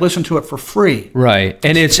clicks and you're listening to it for free. Right.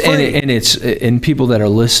 And people that are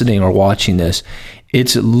listening or watching this,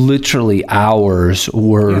 it's literally hours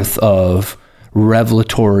worth of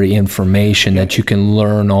revelatory information that you can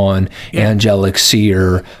learn on angelic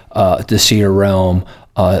seer, the seer realm,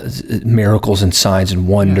 miracles and signs and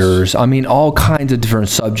wonders. I mean, all kinds of different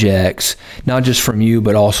subjects, not just from you,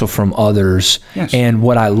 but also from others. And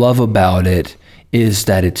what I love about it is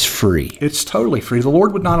that it's free. It's totally free. The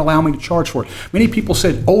Lord would not allow me to charge for it. Many people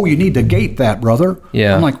said, oh, you need to gate that, brother.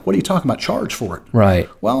 I'm like, what are you talking about? Charge for it. Right.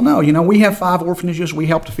 Well, no, we have 5 orphanages. We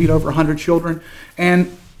help to feed over 100 children.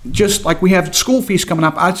 And just like we have school fees coming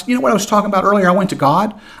up. You know what I was talking about earlier? I went to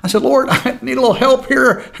God. I said, Lord, I need a little help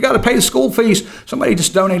here. I got to pay the school fees. Somebody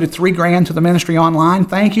just donated $3,000 to the ministry online.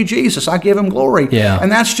 Thank you, Jesus. I give him glory.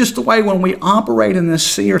 And that's just the way when we operate in this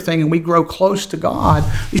seer thing and we grow close to God,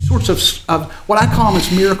 these sorts of what I call them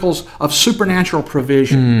is miracles of supernatural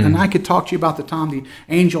provision. And I could talk to you about the time the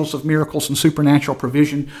angels of miracles and supernatural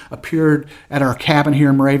provision appeared at our cabin here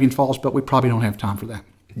in Moravian Falls, but we probably don't have time for that.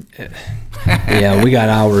 Yeah, we got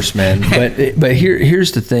hours, man. But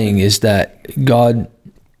here's the thing: is that God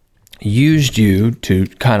used you to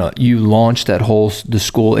you launched the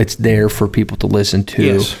school. It's there for people to listen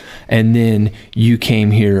to, and then you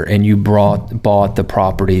came here and you bought the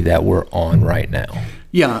property that we're on right now.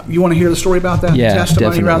 Yeah, you want to hear the story about that? Yeah,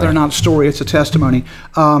 testimony, definitely. Rather, not a story, it's a testimony.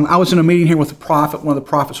 I was in a meeting here with a prophet, one of the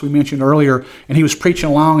prophets we mentioned earlier, and he was preaching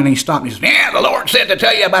along, and he stopped and he said, yeah, the Lord said to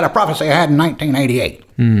tell you about a prophecy I had in 1988.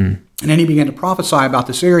 And then he began to prophesy about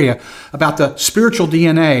this area, about the spiritual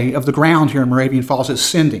DNA of the ground here in Moravian Falls. It's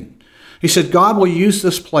sending. He said, God will use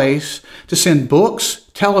this place to send books,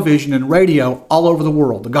 television, and radio all over the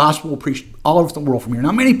world. The gospel will preach all over the world from here.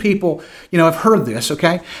 Now, many people, have heard this,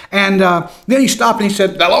 okay? And then he stopped and he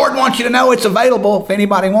said, the Lord wants you to know it's available if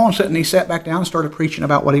anybody wants it. And he sat back down and started preaching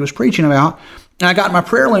about what he was preaching about. And I got in my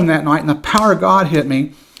prayer room that night, and the power of God hit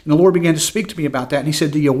me. And the Lord began to speak to me about that. And he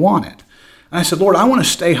said, do you want it? And I said, Lord, I want to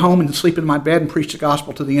stay home and sleep in my bed and preach the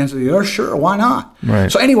gospel to the ends of the earth. Sure, why not?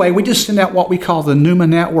 Right. So anyway, we just sent out what we call the Pneuma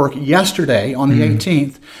Network yesterday on the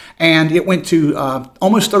 18th, and it went to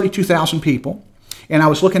almost 32,000 people. And I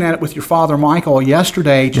was looking at it with your father, Michael,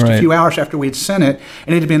 yesterday, just a few hours after we had sent it,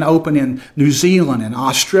 and it had been open in New Zealand and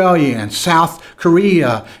Australia and South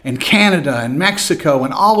Korea and Canada and Mexico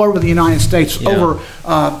and all over the United States. Yeah. Over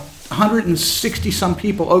 160-some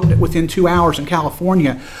people opened it within 2 hours in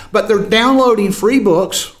California. But they're downloading free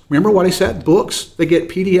books. Remember what I said? Books. They get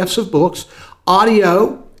PDFs of books,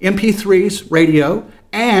 audio, MP3s, radio,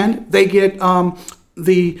 and they get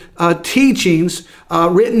the teachings,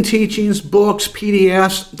 written teachings, books,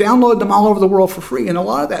 PDFs. Download them all over the world for free. And a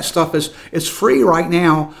lot of that stuff is free right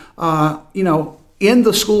now, in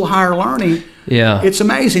the School of Higher Learning. Yeah. It's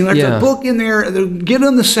amazing. There's a book in there. Get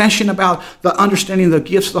in the session about the understanding of the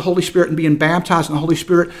gifts of the Holy Spirit and being baptized in the Holy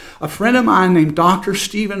Spirit. A friend of mine named Dr.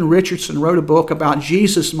 Stephen Richardson wrote a book about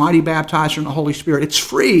Jesus, mighty baptizer in the Holy Spirit. It's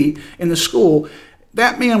free in the school.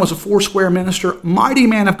 That man was a Foursquare minister, mighty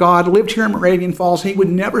man of God, lived here in Moravian Falls. He would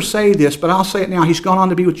never say this, but I'll say it now. He's gone on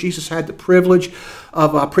to be with Jesus, had the privilege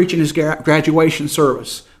of preaching his graduation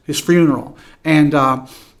service, his funeral. And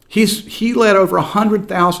he led over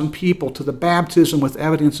 100,000 people to the baptism with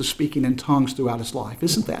evidence of speaking in tongues throughout his life.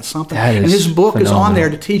 Isn't that something? That is and his book phenomenal. is on there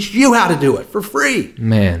to teach you how to do it for free.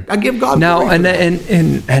 Man. I give God now, glory for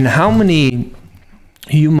that. and how many,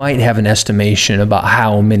 you might have an estimation about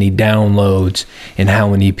how many downloads and how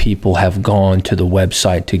many people have gone to the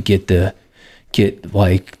website to get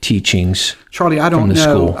teachings. Charlie, I don't from the know.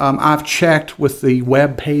 school. I've checked with the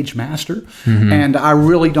web page master, and I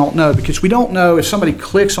really don't know, because we don't know if somebody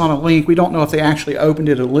clicks on a link. We don't know if they actually opened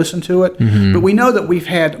it or listened to it. But we know that we've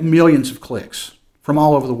had millions of clicks from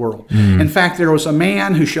all over the world. In fact, there was a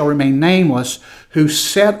man who shall remain nameless who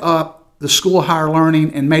set up the School of Higher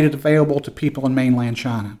Learning and made it available to people in mainland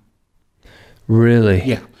China. Really?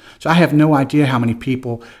 Yeah. So I have no idea how many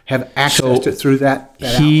people have accessed it through that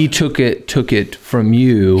He outlet. took it from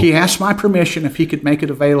you. He asked my permission if he could make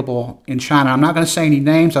it available in China. I'm not going to say any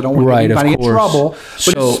names. I don't want Right, of anybody in course. trouble.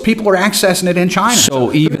 But So- people are accessing it in China.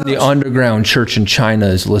 So even the underground church in China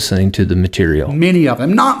is listening to the material. Many of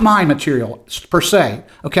them, not my material per se,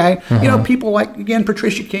 okay? People like, again,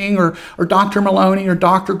 Patricia King or Dr. Maloney or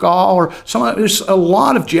Dr. Gall or there's a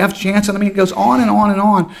lot of Jeff Jansen. I mean, it goes on and on and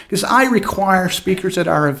on, because I require speakers at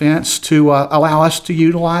our events to allow us to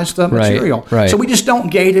utilize the material. Right. So we just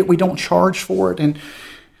don't gate it. We don't charge for it. And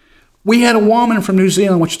we had a woman from New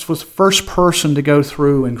Zealand, which was the first person to go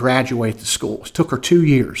through and graduate the school. It took her 2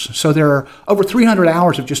 years. So there are over 300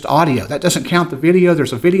 hours of just audio. That doesn't count the video.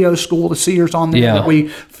 There's a video school, the Seers on there that we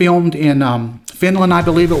filmed in Finland, I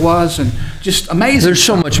believe it was, and just amazing. There's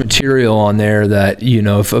so much material on there that,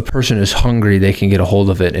 if a person is hungry, they can get a hold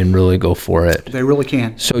of it and really go for it. They really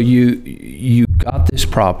can. So you got this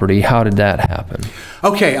property. How did that happen?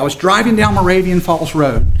 Okay, I was driving down Moravian Falls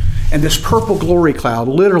Road, and this purple glory cloud,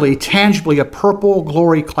 literally, tangibly, a purple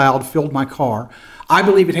glory cloud filled my car. I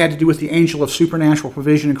believe it had to do with the angel of supernatural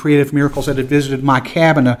provision and creative miracles that had visited my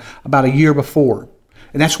cabin about a year before.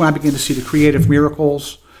 And that's when I began to see the creative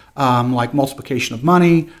miracles, like multiplication of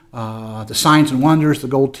money, the signs and wonders, the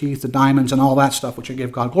gold teeth, the diamonds, and all that stuff, which I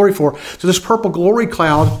give God glory for. So this purple glory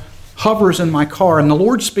cloud hovers in my car, and the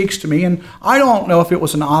Lord speaks to me, and I don't know if it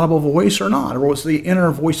was an audible voice or not, or it was the inner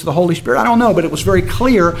voice of the Holy Spirit. I don't know, but it was very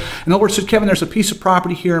clear. And the Lord said, Kevin, there's a piece of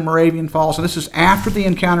property here in Moravian Falls, and this is after the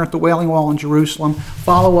encounter at the Wailing Wall in Jerusalem.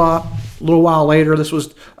 Follow up a little while later. This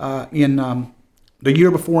was in the year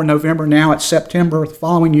before, in November. Now it's September the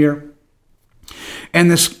following year. And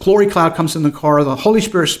this glory cloud comes in the car. The Holy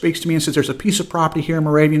Spirit speaks to me and says, there's a piece of property here in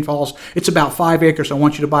Moravian Falls. It's about 5 acres. I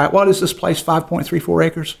want you to buy it. What is this place, 5.34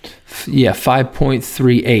 acres? Yeah,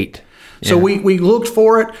 5.38. So we looked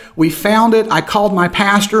for it. We found it. I called my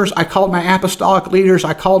pastors. I called my apostolic leaders.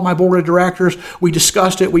 I called my board of directors. We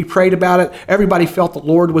discussed it. We prayed about it. Everybody felt the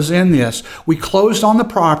Lord was in this. We closed on the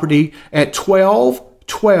property at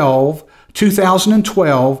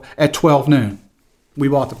 12/12/2012 at 12 noon. We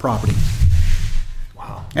bought the property.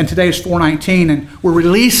 And today is 4/19, and we're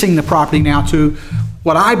releasing the property now to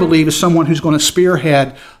what I believe is someone who's going to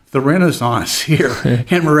spearhead the Renaissance here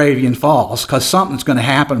in Moravian Falls, because something's going to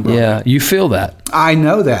happen, brother. Yeah, you feel that. I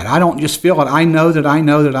know that. I don't just feel it. I know that I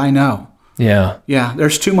know that I know. Yeah. Yeah,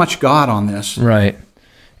 there's too much God on this. Right.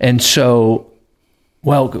 And so,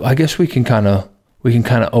 well, I guess we can kind of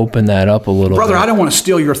open that up a little Brother, bit. I don't want to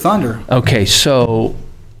steal your thunder. Okay, so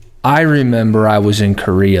I remember I was in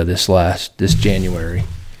Korea this January,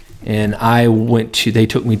 and they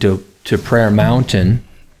took me to Prayer Mountain,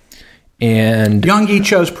 and Youngie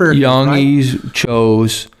chose prayer. Right? Youngie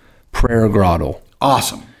chose Prayer Grotto.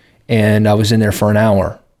 Awesome. And I was in there for an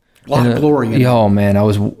hour. A lot of glory in it. Oh man, I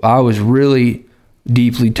was really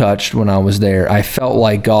deeply touched when I was there. I felt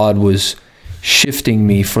like God was shifting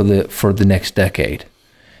me for the next decade.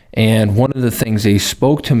 And one of the things he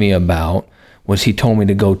spoke to me about was he told me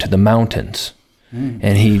to go to the mountains. And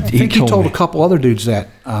I think he told a couple other dudes that.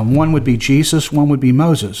 One would be Jesus, one would be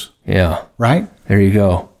Moses. Yeah. Right? There you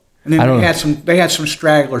go. And then they had some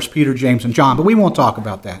stragglers, Peter, James, and John, but we won't talk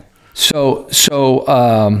about that. So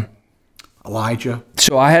Elijah.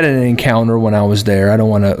 So I had an encounter when I was there. I don't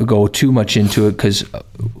want to go too much into it because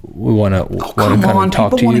we want to come on, talk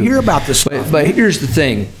to you. people want to hear about this stuff. But here's the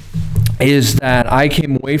thing, is that I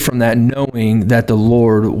came away from that knowing that the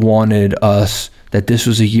Lord wanted us, that this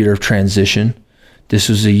was a year of transition. This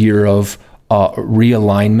was a year of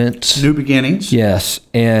realignments. New beginnings. Yes.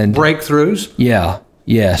 And breakthroughs. Yeah.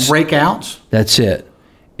 Yes. Breakouts. That's it.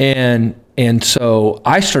 And so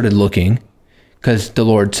I started looking, because the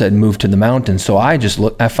Lord said, move to the mountains. So I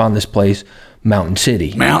found this place, Mountain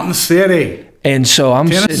City. Mountain City. And so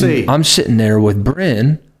I'm sitting there with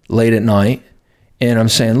Bryn late at night, and I'm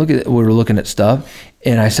saying, we were looking at stuff,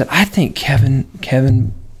 and I said, I think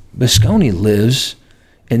Kevin Bisconi lives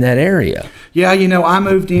in that area. Yeah, I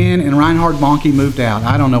moved in, and Reinhard Bonnke moved out.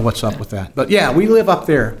 I don't know what's up with that. But yeah, we live up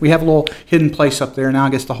there. We have a little hidden place up there. Now I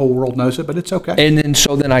guess the whole world knows it, but it's okay. And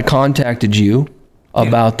then I contacted you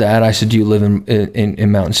about that. I said, do you live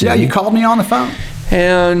in Mountain City? Yeah, you called me on the phone.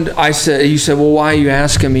 And you said, well, why are you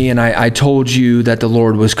asking me? And I told you that the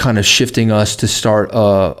Lord was kind of shifting us to start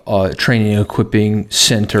a training and equipping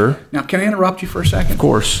center. Now, can I interrupt you for a second? Of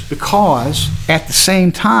course. Because at the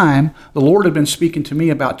same time, the Lord had been speaking to me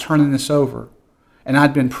about turning this over. And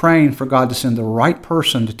I'd been praying for God to send the right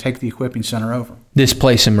person to take the equipping center over. This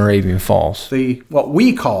place in Moravian Falls. What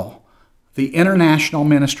we call the International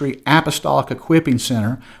Ministry Apostolic Equipping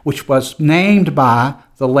Center, which was named by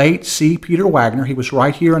the late C. Peter Wagner. He was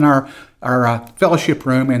right here in our fellowship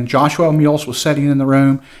room, and Joshua Mills was sitting in the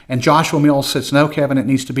room, and Joshua Mills says, no, Kevin, it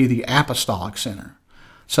needs to be the Apostolic Center.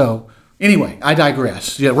 So anyway, I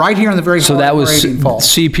digress. Yeah, right here in the very heart of Moravian Falls.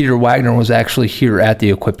 C. Peter Wagner was actually here at the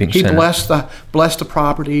equipping center. He blessed the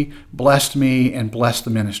property, blessed me, and blessed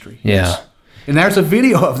the ministry. Yeah. Yes. And there's a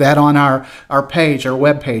video of that on our page, our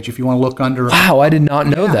webpage, if you want to look under. Wow, I did not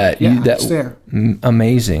know that. Yeah, it's there.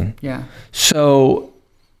 Amazing. Yeah.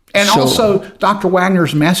 Also, Dr.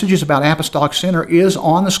 Wagner's messages about Apostolic Center is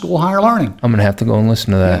on the School of Higher Learning. I'm going to have to go and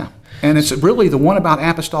listen to that. Yeah. And it's really, the one about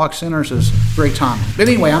Apostolic Centers is very timely. But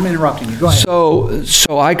anyway, I'm interrupting you. Go ahead.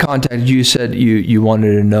 So I contacted you. You said you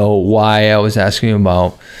wanted to know why I was asking you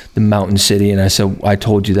about the Mountain City. And I said, I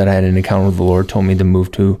told you that I had an encounter with the Lord, told me to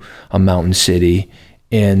move to a Mountain City.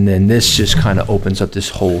 And then this just kind of opens up this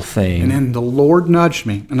whole thing. And then the Lord nudged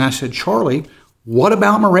me. And I said, Charlie, what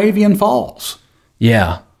about Moravian Falls?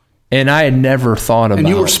 Yeah. And I had never thought about it. And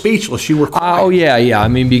you were speechless. You were quiet. Oh, yeah. I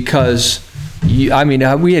mean, because... we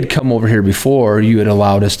had come over here before. You had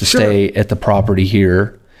allowed us to stay at the property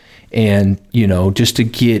here, and just to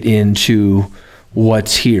get into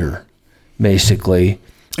what's here, basically.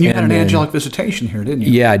 And you had an angelic visitation here, didn't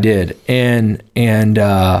you? Yeah, I did. And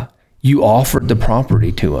you offered the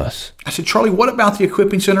property to us. I said, Charlie, what about the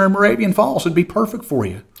equipping center in Moravian Falls? It'd be perfect for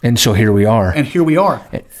you. And so here we are. And here we are,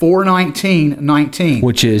 4/19/19.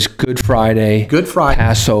 Which is Good Friday.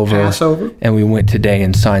 Passover. And we went today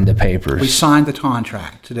and signed the papers. We signed the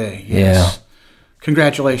contract today. Yes. Yeah.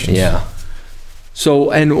 Congratulations. Yeah. So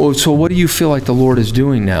what do you feel like the Lord is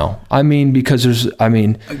doing now? Because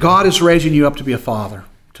God is raising you up to be a father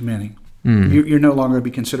to many. You're no longer going to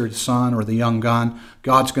be considered a son or the young gun.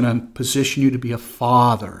 God's going to position you to be a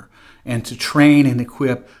father and to train and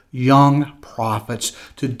equip young prophets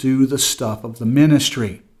to do the stuff of the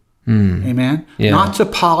ministry. Amen? Yeah. Not to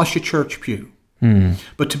polish a church pew,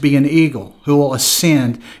 but to be an eagle who will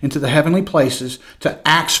ascend into the heavenly places, to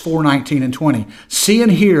Acts 4:19-20. See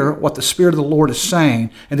and hear what the Spirit of the Lord is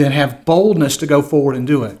saying, and then have boldness to go forward and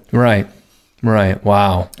do it. Right.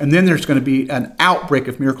 Wow. And then there's going to be an outbreak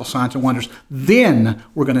of miracle signs and wonders. Then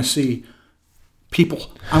we're going to see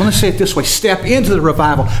people, I'm going to say it this way, step into the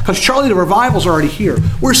revival. Because Charlie, the revival's already here.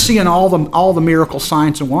 We're seeing all the miracle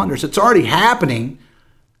signs and wonders. It's already happening.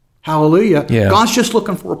 Hallelujah. Yeah. God's just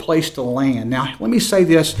looking for a place to land. Now, let me say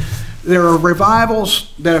this. There are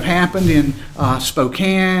revivals that have happened in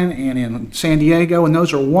Spokane and in San Diego, and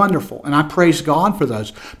those are wonderful, and I praise God for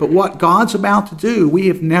those. But what God's about to do, we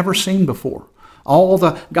have never seen before. All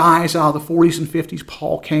the guys out of the 40s and 50s,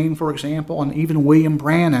 Paul Cain, for example, and even William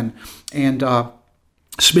Branham and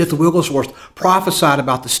Smith Wigglesworth prophesied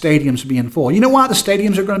about the stadiums being full. You know why the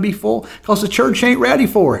stadiums are going to be full? Because the church ain't ready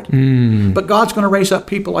for it. But God's going to raise up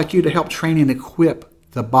people like you to help train and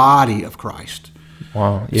equip the body of Christ.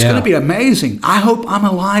 Wow. It's going to be amazing. I hope I'm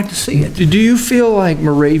alive to see it. Do you feel like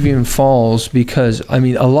Moravian Falls, because, I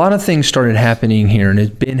mean, a lot of things started happening here, and it's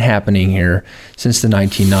been happening here since the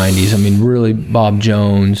 1990s. I mean, really, Bob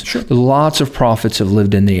Jones. Sure. Lots of prophets have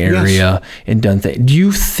lived in the area and done things. Do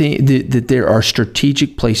you think that there are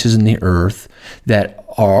strategic places in the earth that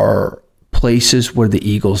are places where the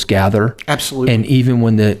eagles gather? Absolutely. And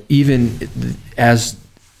even as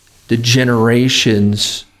the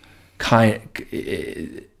generations come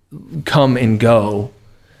and go,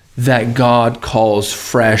 that God calls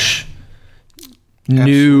fresh,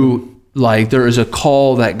 new, like there is a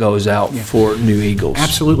call that goes out for new eagles.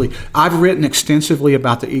 Absolutely. I've written extensively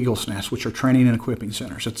about the Eagle's Nest, which are training and equipping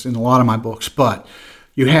centers. It's in a lot of my books. But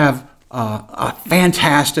you have a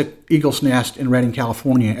fantastic Eagle's Nest in Redding,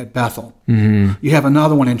 California at Bethel. You have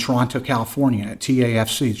another one in Toronto, California at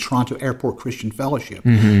TAFC, Toronto Airport Christian Fellowship.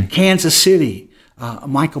 Kansas City,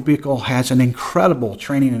 Michael Bickle has an incredible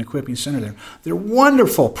training and equipping center there. They're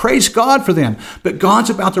wonderful. Praise God for them. But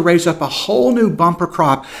God's about to raise up a whole new bumper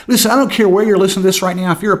crop. Listen, I don't care where you're listening to this right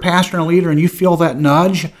now. If you're a pastor and a leader and you feel that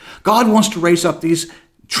nudge, God wants to raise up these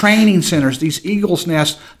training centers, these Eagle's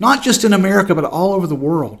Nests, not just in America, but all over the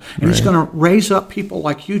world. And He's going to raise up people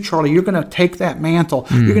like you, Charlie. You're going to take that mantle.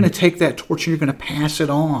 You're going to take that torch, and you're going to pass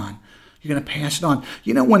it on. You're going to pass it on.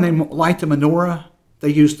 You know, when they light the menorah, they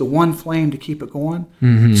use the one flame to keep it going.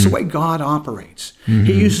 It's the way God operates.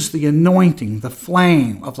 He uses the anointing, the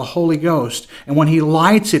flame of the Holy Ghost. And when He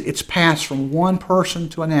lights it, it's passed from one person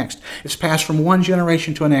to the next. It's passed from one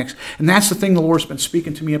generation to the next. And that's the thing the Lord's been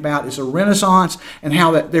speaking to me about, is a renaissance, and how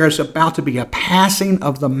that there's about to be a passing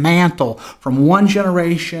of the mantle from one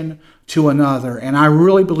generation to another. And I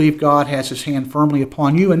really believe God has His hand firmly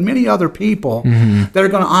upon you and many other people that are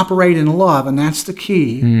going to operate in love. And that's the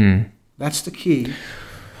key. That's the key.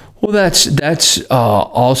 Well, that's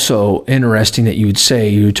also interesting that you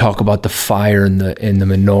would talk about the fire in the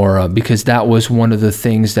menorah, because that was one of the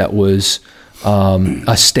things that was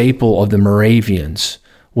a staple of the Moravians,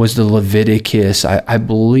 was the Leviticus. I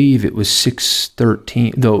believe it was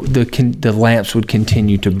 6:13. Though the lamps would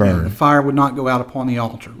continue to burn. The fire would not go out upon the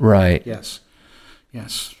altar. Right. Yes.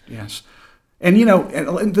 And, you know,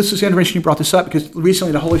 and this is interesting you brought this up, because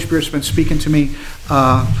recently the Holy Spirit's been speaking to me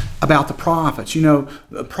about the prophets. You know,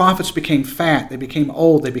 the prophets became fat, they became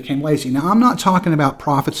old, they became lazy. Now, I'm not talking about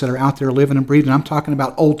prophets that are out there living and breathing. I'm talking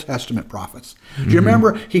about Old Testament prophets. Do you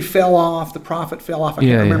remember the prophet fell off? I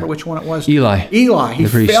can't remember which one it was. Eli. He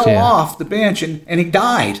fell off the bench and he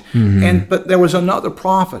died. But there was another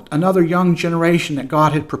prophet, another young generation that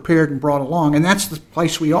God had prepared and brought along. And that's the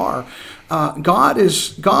place we are. God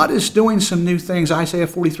is doing some new things. Isaiah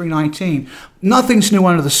 43:19. Nothing's new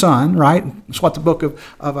under the sun, right? That's what the book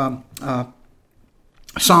of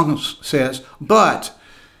Psalms says. But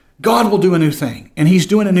God will do a new thing, and He's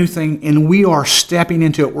doing a new thing, and we are stepping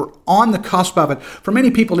into it. We're on the cusp of it. For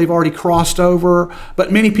many people, they've already crossed over,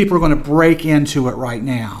 but many people are going to break into it right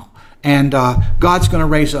now. And God's going to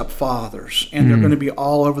raise up fathers, and they're going to be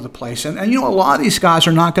all over the place. And you know, a lot of these guys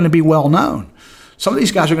are not going to be well known. Some of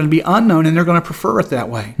these guys are going to be unknown, and they're going to prefer it that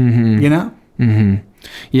way. You know?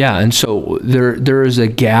 Yeah, and so there is a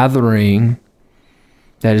gathering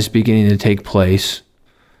that is beginning to take place.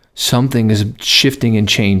 Something is shifting and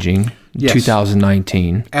changing. Yes.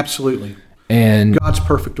 2019. Absolutely. And God's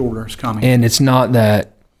perfect order is coming. And it's not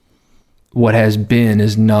that what has been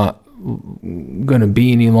is not going to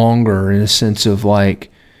be any longer, in a sense of,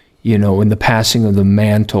 like, you know, in the passing of the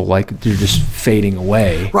mantle, like they're just fading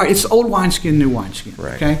away. Right. It's old wineskin, new wineskin.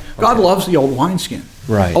 Right. Okay. God loves the old wineskin.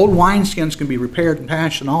 Right. Old wineskins can be repaired and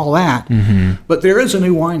patched and all that. But there is a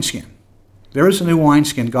new wineskin. There is a new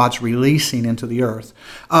wineskin God's releasing into the earth.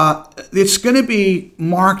 It's going to be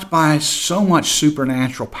marked by so much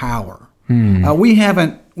supernatural power. We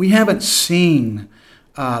haven't seen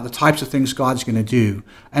the types of things God's going to do.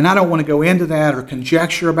 And I don't want to go into that or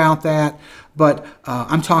conjecture about that, but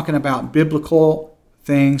I'm talking about biblical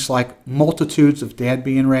things like multitudes of dead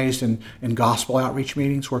being raised in gospel outreach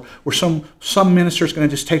meetings, where some minister is going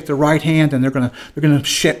to just take their right hand and they're going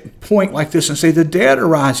to point like this and say, the dead are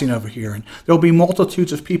rising over here, and there'll be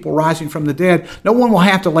multitudes of people rising from the dead. No one will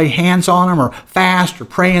have to lay hands on them or fast or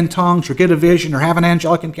pray in tongues or get a vision or have an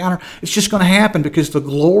angelic encounter. It's just going to happen because the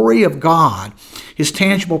glory of God, His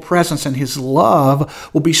tangible presence and His love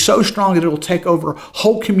will be so strong that it will take over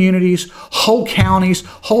whole communities, whole counties,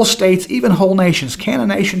 whole states, even whole nations. Can a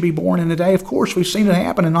nation be born in a day? Of course, we've seen it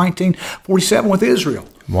happen in 1947 with Israel.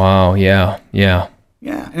 Wow, yeah. Yeah,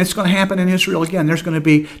 and it's going to happen in Israel again. There's going to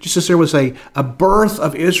be, just as there was a birth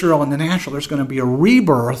of Israel in the natural, there's going to be a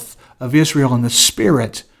rebirth of Israel in the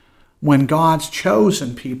spirit when God's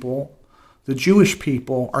chosen people, the Jewish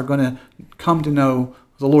people, are going to come to know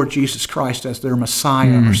the Lord Jesus Christ as their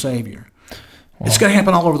Messiah or Savior. Wow. It's going to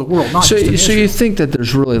happen all over the world, not just in Israel. So you think that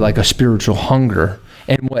there's really like a spiritual hunger,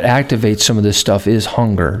 and what activates some of this stuff is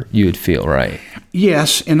hunger, you would feel, right?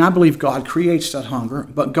 Yes, and I believe God creates that hunger,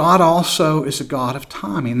 but God also is a God of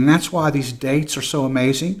timing, and that's why these dates are so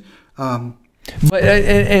amazing. But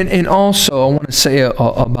and also, I want to say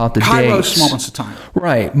about the Kairos dates. Moments of time.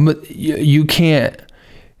 Right, but you can't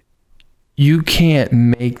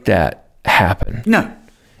make that happen. No.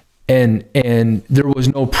 And there was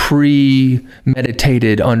no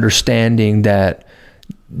premeditated understanding that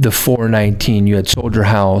the 419, you had Soldier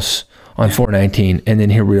House on 419, and then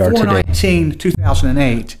here we are today. 419,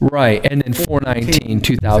 2008. Right, and then 419,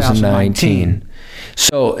 2019.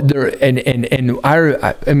 So there, and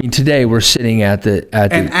I mean, today we're sitting at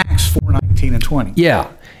Acts 4:19 and 20. Yeah,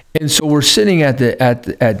 and so we're sitting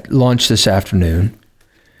at lunch this afternoon,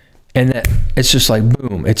 and it's just like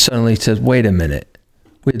boom! It suddenly says, "Wait a minute,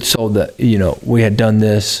 we had sold that. We had done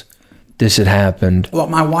this. This had happened." Well,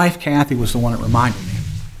 my wife Kathy was the one that reminded me.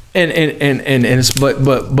 And it's but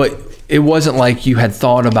it wasn't like you had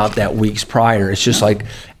thought about that weeks prior. It's just like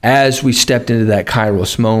as we stepped into that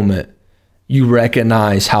Kairos moment, you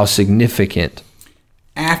recognize how significant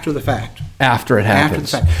after the fact. After it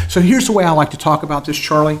happens. After the fact. So here's the way I like to talk about this,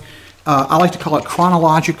 Charlie. I like to call it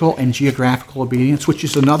chronological and geographical obedience, which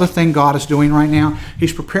is another thing God is doing right now.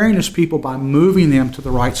 He's preparing His people by moving them to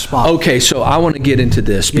the right spot. Okay, so I want to get into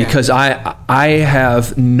this because I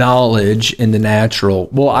have knowledge in the natural.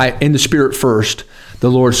 Well, in the spirit first. The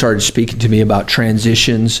Lord started speaking to me about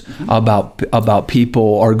transitions, about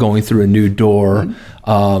people are going through a new door.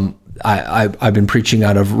 I've been preaching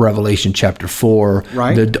out of Revelation chapter 4,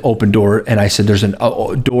 right. The open door, and I said there's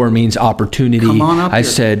door means opportunity. Come on up I here.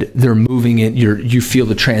 said they're moving it. You feel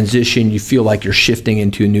the transition. You feel like you're shifting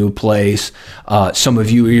into a new place. Some of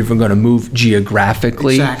you are even going to move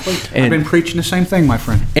geographically. Exactly. I've been preaching the same thing, my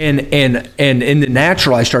friend. And in the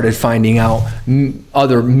natural, I started finding out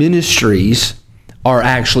other ministries are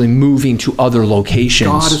actually moving to other locations.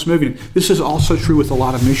 God is moving them. This is also true with a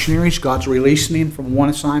lot of missionaries. God's releasing them from one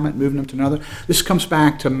assignment, moving them to another. This comes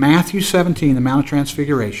back to Matthew 17, the Mount of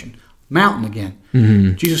Transfiguration. Mountain again.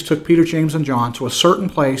 Mm-hmm. Jesus took Peter, James, and John to a certain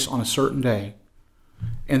place on a certain day,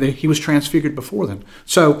 and He was transfigured before them.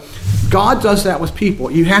 So God does that with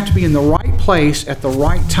people. You have to be in the right place at the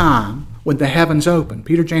right time when the heavens open.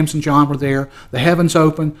 Peter, James, and John were there. The heavens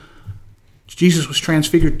open. Jesus was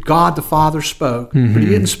transfigured. God the Father spoke, but He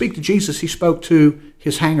didn't speak to Jesus. He spoke to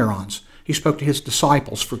His hanger-ons. He spoke to His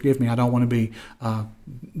disciples. Forgive me, I don't want to be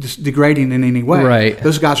degrading in any way. Right.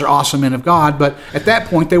 Those guys are awesome men of God, but at that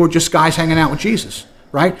point they were just guys hanging out with Jesus,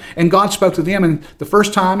 right? And God spoke to them, and the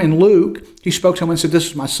first time in Luke, He spoke to them and said, "This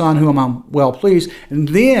is my Son, whom I'm well pleased." And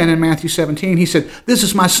then in Matthew 17, He said, "This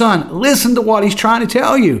is my Son. Listen to what He's trying to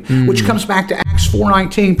tell you," which comes back to Acts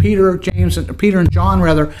 4:19. Peter and John,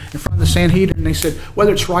 in front of the Sanhedrin, they said,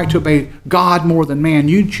 "Whether it's right to obey God more than man,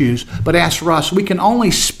 you choose. But as for us, we can only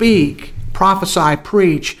speak, prophesy,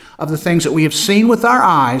 preach of the things that we have seen with our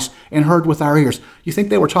eyes and heard with our ears." You think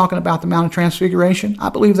they were talking about the Mount of Transfiguration? I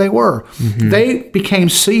believe they were. They became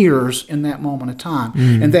seers in that moment of time.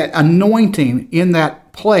 And that anointing in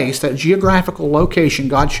that place, that geographical location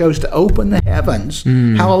God chose to open the heavens,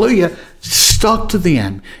 hallelujah, stuck to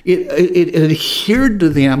them. It adhered to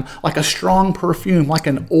them like a strong perfume, like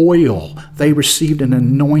an oil. They received an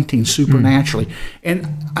anointing supernaturally. And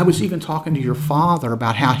I was even talking to your father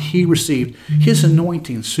about how he received his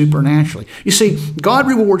anointing supernaturally. You see, God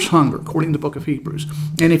rewards hunger, according to the book of Hebrews.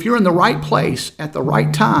 And if you're in the right place at the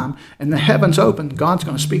right time and the heavens open, God's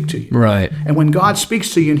going to speak to you. Right. And when God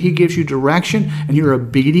speaks to you and He gives you direction and you're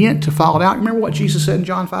obedient to follow it out, remember what Jesus said in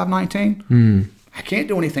John 5:19? I can't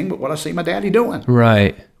do anything but what I see my daddy doing.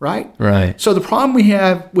 Right. Right? Right. So the problem we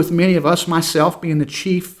have with many of us, myself being the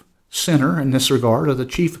chief sinner in this regard, or the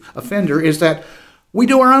chief offender, is that We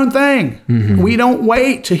do our own thing. We don't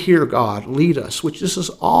wait to hear God lead us, which this is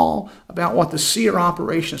all about what the seer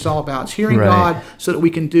operation is all about. It's hearing Right. God so that we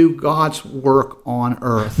can do God's work on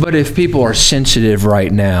earth. But if people are sensitive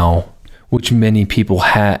right now, which many people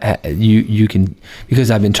you can, because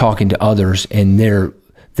I've been talking to others and they're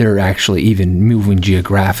actually even moving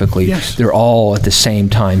geographically. Yes. They're all at the same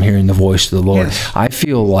time hearing the voice of the Lord. Yes. I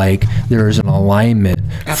feel like there is an alignment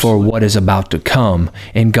for what is about to come,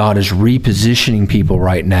 and God is repositioning people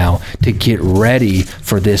right now to get ready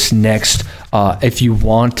for this next, if you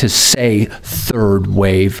want to say third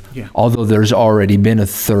wave, Yeah. although there's already been a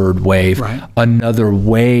third wave, Right. another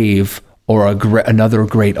wave or another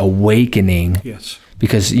great awakening. Yes.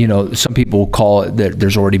 Because, some people call it that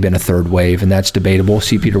there's already been a third wave, and that's debatable.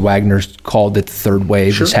 C. Peter Wagner's called it the third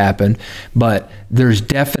wave has happened. But there's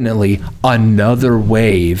definitely another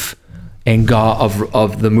wave and God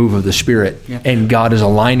of the move of the Spirit. Yeah. And God is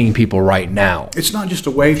aligning people right now. It's not just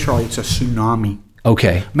a wave, Charlie. It's a tsunami.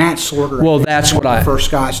 Okay. Matt Slaughter. Well, that's what the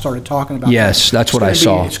first guy started talking about. Yes, that. that's what I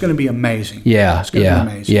saw. It's going to be amazing. Yeah, it's going to yeah,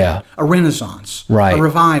 be amazing. yeah. A renaissance, Right. A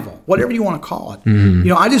revival, whatever you want to call it.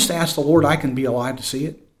 I just asked the Lord I can be alive to see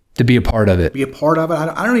it, To be a part of it. be a part of it.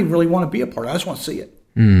 I don't even really want to be a part of it. I just want to see it.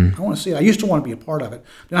 I want to see it. I used to want to be a part of it.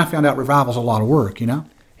 Then I found out revival's a lot of work. Yeah.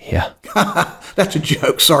 That's a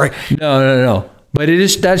joke. Sorry. No. But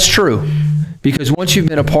that's true. Because once you've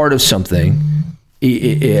been a part of something,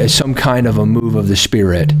 some kind of a move of the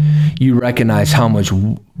Spirit, you recognize how much,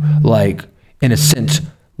 in a sense,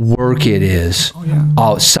 work it is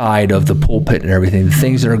outside of the pulpit and everything. The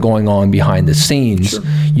things that are going on behind the scenes,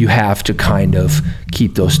 you have to kind of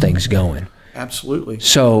keep those things going. Absolutely.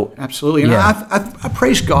 So, absolutely. And yeah. I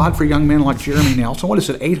praise God for young men like Jeremy Nelson. What is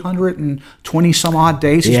it, 820 some odd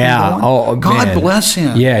days he's been going? Oh, God man. bless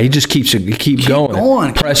him. Yeah, he just keeps going. Keep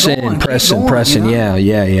going, Pressing. you know?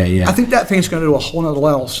 Yeah. I think that thing's going to do a whole nother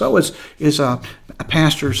level. So is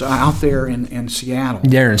pastors out there in Seattle.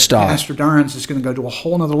 Darren Stott. Pastor Darren's is going to go to a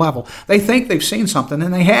whole nother level. They think they've seen something,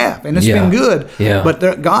 and they have, and it's Yeah. been good. Yeah.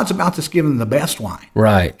 But God's about to give them the best wine.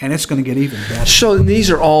 Right. And it's going to get even better. So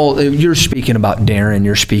these are all, you're speaking about Darren,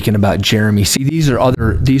 you're speaking about Jeremy. See, these are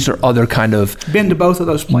other kind of Been to both of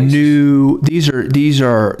those places. these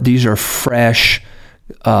are fresh,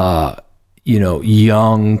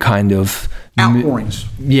 young kind of Outpourings.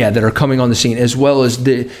 that are coming on the scene, as well as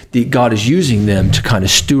the God is using them to kind of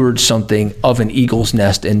steward something of an eagle's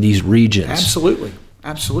nest in these regions. Absolutely.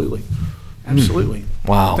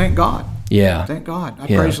 Wow. Thank God. Yeah. Thank God. I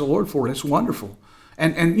Yeah. praise the Lord for it. It's wonderful.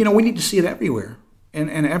 And we need to see it everywhere. In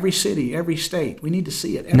every city, every state. We need to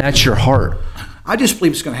see it. And that's your heart. I just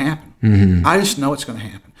believe it's going to happen. Mm-hmm. I just know it's going to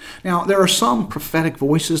happen. Now, there are some prophetic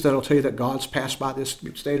voices that will tell you that God's passed by this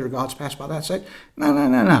state or God's passed by that state.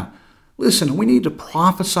 No. Listen, we need to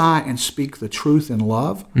prophesy and speak the truth in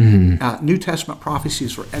love. Mm-hmm. New Testament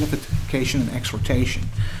prophecies for edification and exhortation.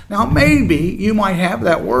 Now, maybe you might have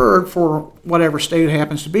that word for whatever state it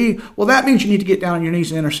happens to be. Well, that means you need to get down on your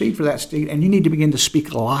knees and intercede for that state, and you need to begin to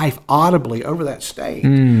speak life audibly over that state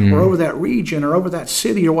or over that region or over that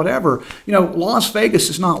city or whatever. Las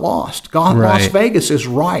Vegas is not lost. Las Right. Vegas is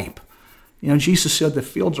ripe. Jesus said the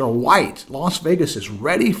fields are white. Las Vegas is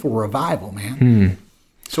ready for revival, man.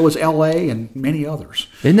 So is L.A. and many others.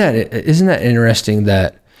 Isn't that interesting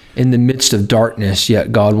that in the midst of darkness,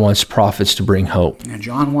 yet God wants prophets to bring hope? And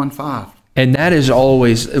John 1:5. And that is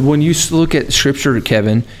always, when you look at Scripture,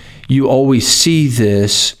 Kevin, you always see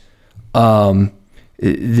this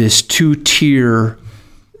this two-tier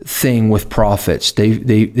thing with prophets.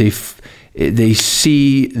 They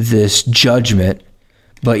see this judgment,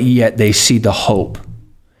 but yet they see the hope.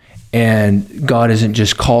 And God hasn't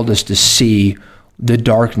just called us to see the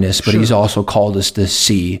darkness, but He's also called us to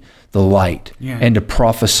see the light and to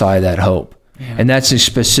prophesy that hope. And that's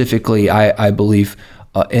specifically, I believe,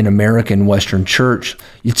 in American Western church,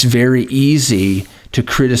 it's very easy to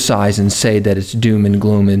criticize and say that it's doom and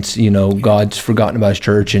gloom. It's, God's forgotten about His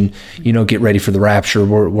church, and, get ready for the rapture.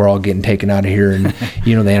 We're all getting taken out of here, and,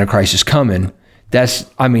 the Antichrist is coming.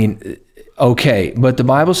 Okay, but the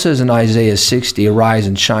Bible says in Isaiah 60, "Arise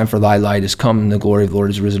and shine, for thy light is come, and the glory of the Lord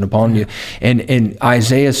is risen upon you." And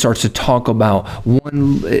Isaiah starts to talk about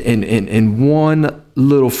in one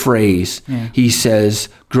little phrase. He says,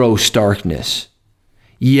 "Gross darkness."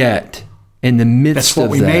 Yet, in the midst That's what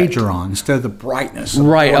of we that, major on instead of the brightness.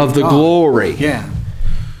 of the glory. Yeah.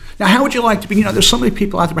 Now, how would you like to be? There's so many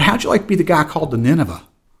people out there, but how'd you like to be the guy called to Nineveh?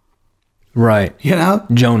 Right.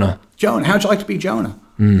 Jonah. Jonah. How'd you like to be Jonah?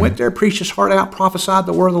 Went there, preached his heart out, prophesied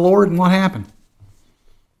the word of the Lord, and what happened?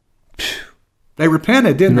 They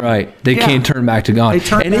repented, didn't they? Right. They Yeah. can't turn back to God. They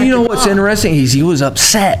turned And back you know to what's God. interesting? He was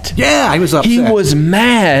upset. Yeah, he was upset. He was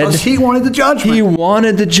mad. Because he wanted the judgment. He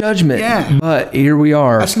wanted the judgment. Yeah. But here we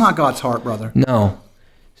are. That's not God's heart, brother. No.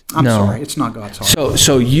 I'm no. sorry. It's not God's heart.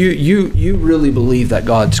 So you really believe that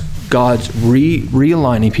God's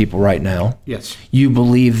realigning people right now. Yes. You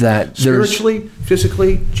believe that there's Spiritually,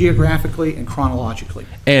 physically, geographically, and chronologically.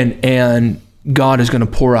 and God is going to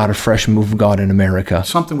pour out a fresh move of God in America.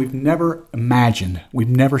 Something we've never imagined. We've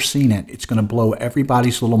never seen it. It's going to blow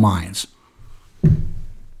everybody's little minds.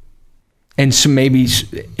 And so maybe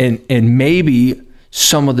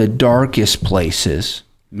some of the darkest places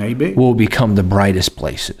Maybe. will become the brightest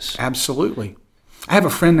places. Absolutely. I have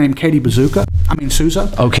a friend named Katie Souza.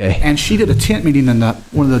 Okay. And she did a tent meeting in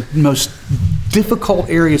one of the most difficult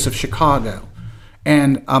areas of Chicago.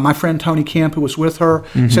 And my friend Tony Kemp, who was with her,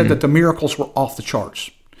 said that the miracles were off the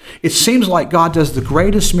charts. It seems like God does the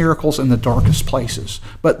greatest miracles in the darkest places.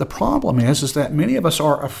 But the problem is that many of us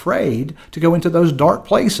are afraid to go into those dark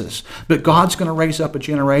places. But God's going to raise up a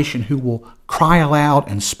generation who will cry aloud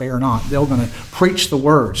and spare not. They're going to preach the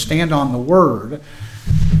word, stand on the word.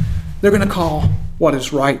 They're going to call what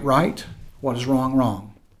is right, right, what is wrong,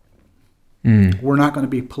 wrong. We're not going to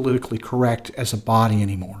be politically correct as a body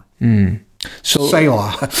anymore. So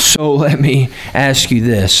Selah. So let me ask you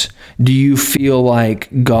this. Do you feel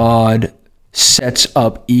like God sets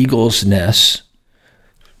up eagle's nests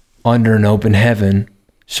under an open heaven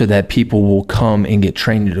so that people will come and get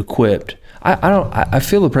trained and equipped? I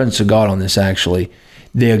feel the presence of God on this actually.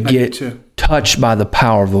 They'll get too. touched by the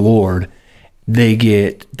power of the Lord. They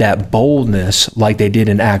get that boldness like they did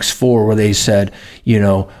in Acts 4 where they said,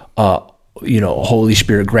 Holy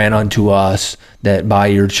Spirit, grant unto us that by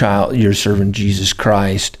your servant Jesus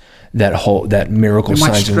Christ, that miracle You might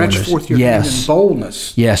signs and stretch wonders. forth your hand in Yes.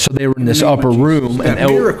 boldness. Yeah, so they were in this In the name upper of Jesus. room. That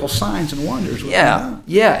and miracle signs and wonders. Yeah.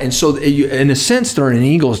 And so in a sense, they're in an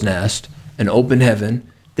eagle's nest, an open heaven.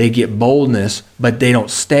 They get boldness, but they don't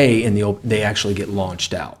stay in the open. They actually get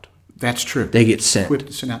launched out. That's true. They get sent. Equipped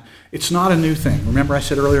to send out. It's not a new thing. Remember I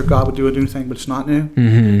said earlier God would do a new thing, but it's not new?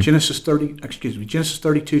 Genesis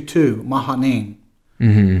 32:2, Mahanim.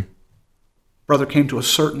 Brother came to a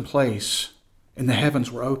certain place, and the heavens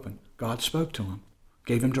were open. God spoke to him,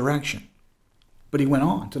 gave him direction. But he went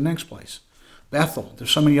on to the next place. Bethel. There's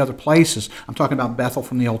so many other places. I'm talking about Bethel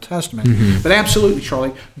from the Old Testament. But absolutely,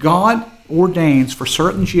 Charlie, God ordains for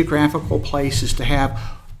certain geographical places to have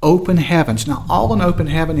open heavens. Now, all an open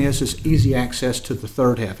heaven is easy access to the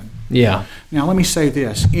third heaven. Yeah. Now, let me say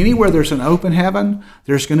this. Anywhere there's an open heaven,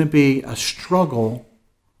 there's going to be a struggle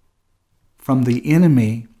from the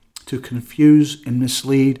enemy to confuse and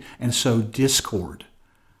mislead and sow discord.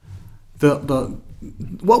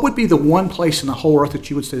 What would be the one place in the whole earth that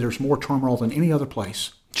you would say there's more turmoil than any other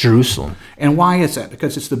place? Jerusalem. And why is that?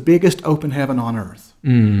 Because it's the biggest open heaven on earth.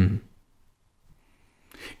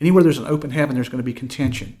 Anywhere there's an open heaven, there's going to be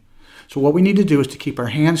contention. So what we need to do is to keep our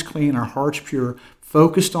hands clean, our hearts pure,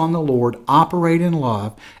 focused on the Lord, operate in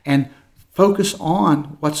love, and focus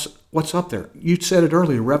on what's up there. You said it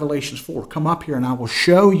earlier, Revelations 4. Come up here and I will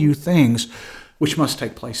show you things which must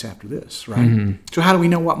take place after this, right? So how do we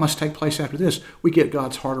know what must take place after this? We get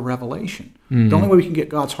God's heart of revelation. The only way we can get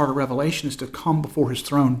God's heart of revelation is to come before his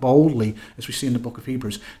throne boldly, as we see in the book of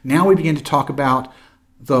Hebrews. Now we begin to talk about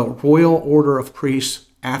the royal order of priests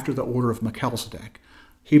after the order of Melchizedek.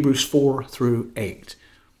 Hebrews 4-8.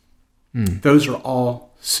 Those are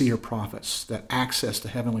all seer prophets that access the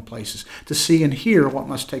heavenly places to see and hear what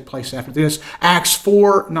must take place after this. Acts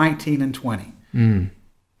 4:19 and 20.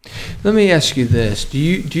 Let me ask you this: Do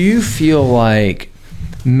you feel like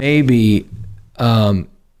maybe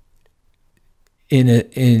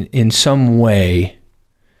in some way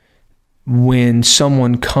when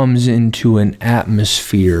someone comes into an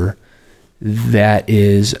atmosphere that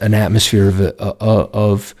is an atmosphere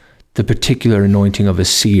of the particular anointing of a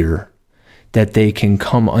seer, that they can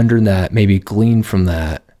come under that, maybe glean from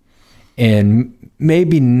that, and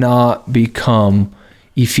maybe not become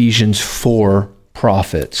Ephesians 4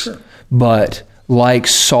 prophets, but like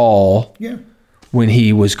Saul, when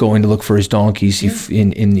he was going to look for his donkeys, he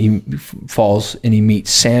falls and he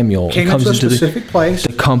meets Samuel. Came He comes into a into specific place.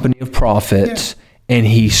 the company of prophets, and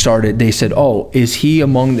they said, "Oh,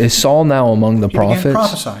 is Saul now among the He began to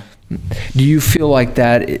prophets?" prophesy. Do you feel like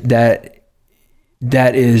that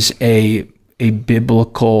is a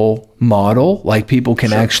biblical model? Like people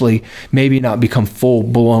can actually maybe not become full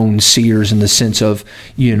blown seers in the sense of,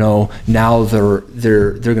 now they're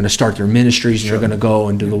going to start their ministries and they're going to go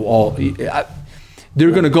and do all.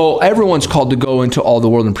 they're going to go, everyone's called to go into all the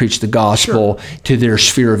world and preach the gospel to their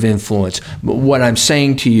sphere of influence. But what I'm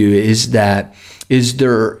saying to you is that, is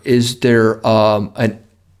there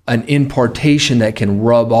an impartation that can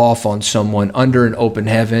rub off on someone under an open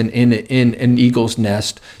heaven in an eagle's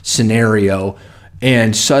nest scenario,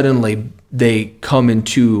 and suddenly they come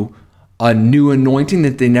into a new anointing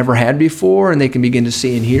that they never had before, and they can begin to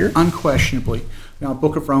see and hear? Unquestionably. Now, the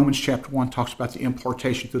book of Romans chapter 1 talks about the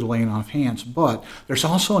impartation through the laying on of hands, but there's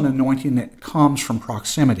also an anointing that comes from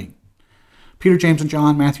proximity. Peter, James, and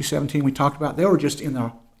John, Matthew 17, we talked about, they were just in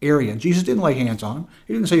the area. Jesus didn't lay hands on them.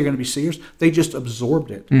 He didn't say you're going to be seers. They just absorbed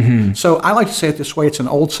it. Mm-hmm. So I like to say it this way. It's an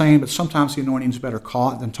old saying, but sometimes the anointing is better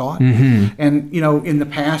caught than taught. Mm-hmm. And, in the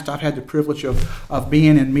past, I've had the privilege of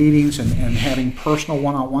being in meetings and having personal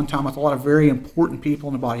one-on-one time with a lot of very important people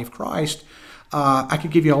in the body of Christ. I could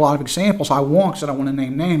give you a lot of examples. I won't because I don't want to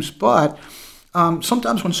name names, but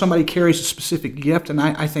sometimes when somebody carries a specific gift and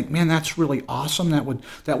I think, man, that's really awesome, that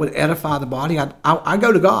would edify the body, I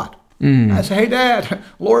go to God. I say, hey, Dad,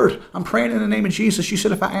 Lord, I'm praying in the name of Jesus. You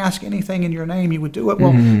said if I ask anything in your name, you would do it.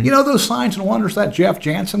 Well, those signs and wonders that Jeff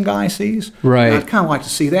Jansen guy sees? Right. I'd kind of like to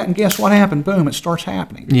see that. And guess what happened? Boom, it starts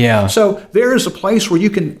happening. Yeah. So there is a place where you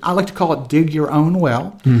can, I like to call it dig your own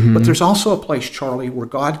well. But there's also a place, Charlie, where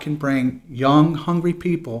God can bring young, hungry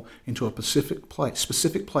people into a specific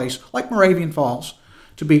place like Moravian Falls,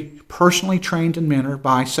 to be personally trained and mentored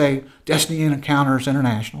by, say, Destiny Encounters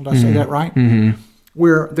International. Did I say that right?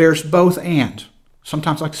 Where there's both and.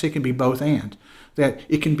 Sometimes I like to say it can be both and. That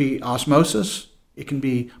it can be osmosis, it can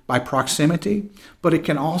be by proximity, but it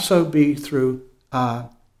can also be through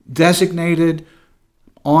designated,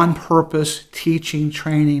 on-purpose teaching,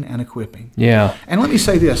 training, and equipping. Yeah. And let me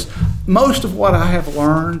say this. Most of what I have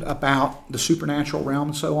learned about the supernatural realm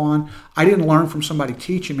and so on, I didn't learn from somebody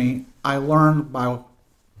teaching me. I learned by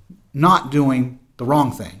not doing the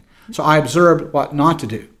wrong thing. So I observed what not to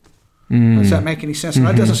do. Does that make any sense? And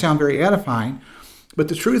that doesn't sound very edifying, but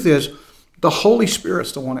the truth is the Holy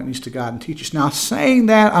Spirit's the one that needs to guide and teach us. Now, saying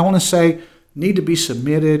that, I want to say need to be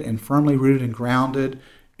submitted and firmly rooted and grounded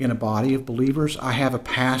in a body of believers. I have a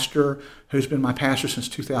pastor who's been my pastor since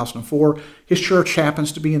 2004. His church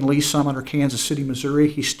happens to be in Lee Summit or Kansas City, Missouri.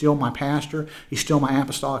 He's still my pastor. He's still my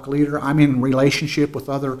apostolic leader. I'm in relationship with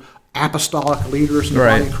other apostolic leaders in the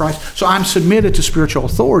body of Christ. So I'm submitted to spiritual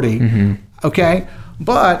authority, okay?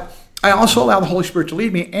 But I also allow the Holy Spirit to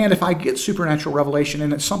lead me, and if I get supernatural revelation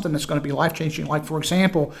and it's something that's going to be life-changing, like, for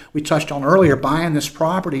example, we touched on earlier, buying this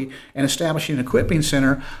property and establishing an equipping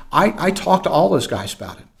center, I talked to all those guys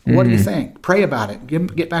about it. What do you think? Pray about it.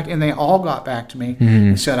 Get back. And they all got back to me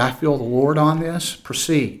and said, I feel the Lord on this.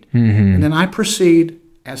 Proceed. And then I proceed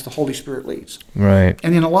as the Holy Spirit leads. Right.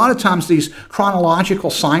 And then a lot of times these chronological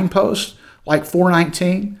signposts, like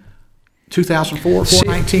 419, 2004,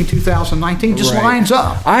 419, 2019, just lines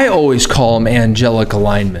up. I always call them angelic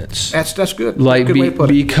alignments. That's good. Like good way to put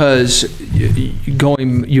it. Because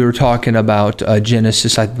you were talking about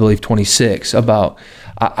Genesis, I believe 26. About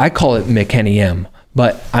I call it Mechanium,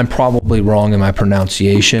 but I'm probably wrong in my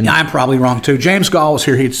pronunciation. I'm probably wrong too. James Gall was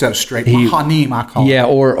here; he'd set it straight. Mahanim, I call it. Yeah,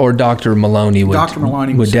 or Dr. Maloney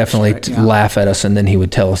would definitely laugh at us, and then he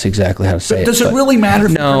would tell us exactly how to say it. Does it really matter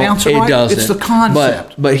if you pronounce it right? No, it doesn't. It's the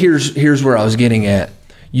concept. But here's where I was getting at.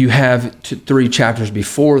 You have 3 chapters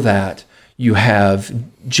before that. You have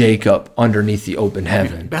Jacob underneath the open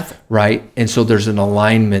heaven, Bethel, right? And so there's an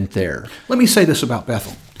alignment there. Let me say this about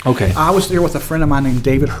Bethel. Okay. I was there with a friend of mine named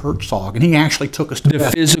David Herzog, and he actually took us to the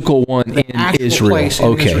physical one in Israel. Place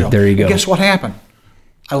in Israel. There you go. And guess what happened?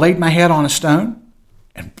 I laid my head on a stone,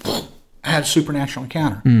 and I had a supernatural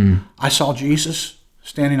encounter. I saw Jesus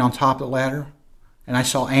standing on top of the ladder, and I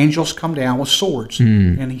saw angels come down with swords,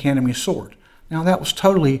 and he handed me a sword. Now, that was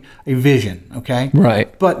totally a vision, okay?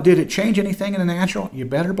 Right. But did it change anything in the natural? You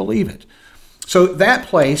better believe it. So that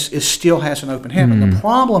place still has an open heaven. The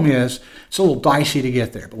problem is it's a little dicey to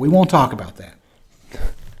get there, but we won't talk about that.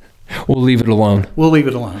 We'll leave it alone. We'll leave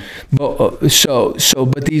it alone. But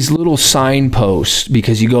but these little signposts,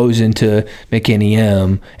 because he goes into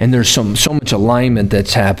Mechanium, and there's so much alignment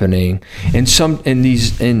that's happening, and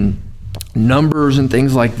in numbers and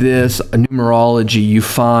things like this, numerology, you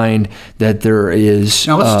find that there is...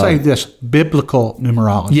 Now let's say this, biblical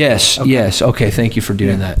numerology. Yes. Okay, thank you for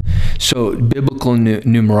doing that. So biblical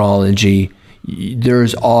numerology,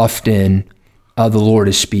 there's often the Lord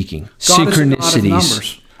is speaking. God Synchronicities. Is a God of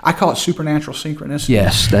numbers. I call it supernatural synchronicity.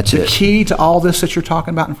 Yes, that's it. The key to all this that you're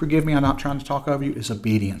talking about, and forgive me, I'm not trying to talk over you, is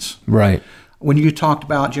obedience. Right. when you talked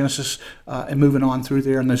about Genesis and moving on through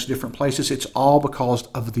there in those different places, it's all because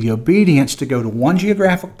of the obedience to go to one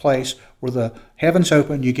geographic place where the heavens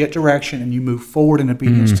open, you get direction, and you move forward in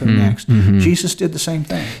obedience to the next. Jesus did the same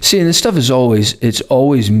thing. See, and this stuff is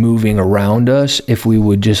always moving around us if we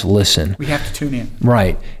would just listen. We have to tune in.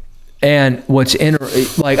 Right. And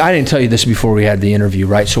like I didn't tell you this before we had the interview,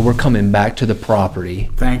 right? So we're coming back to the property.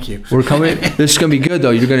 Thank you. We're coming. This is gonna be good though.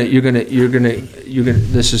 You're gonna.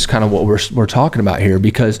 This is kind of what we're talking about here,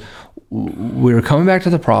 because we're coming back to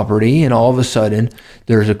the property, and all of a sudden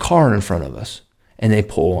there's a car in front of us, and they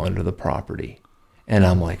pull onto the property, and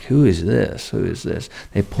I'm like, who is this? Who is this?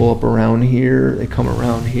 They pull up around here. They come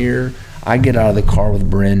around here. I get out of the car with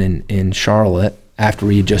Bryn in Charlotte. After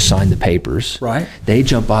we had just signed the papers, right? They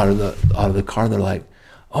jump out of the car. They're like,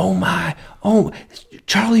 "Oh,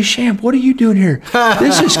 Charlie Shamp, what are you doing here?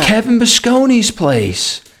 This is Kevin Bisconi's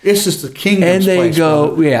place. This is the kingdom's place." And they go,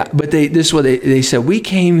 brother. "Yeah," but this is what they said. We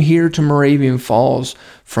came here to Moravian Falls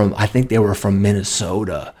from, I think they were from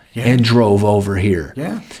Minnesota, and drove over here.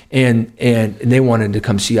 Yeah, and they wanted to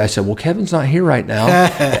come see. I said, "Well, Kevin's not here right now."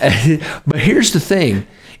 But here's the thing: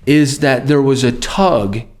 is that there was a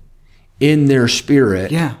tug in their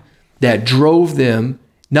spirit that drove them,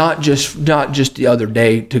 not just the other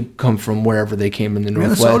day to come from wherever they came in the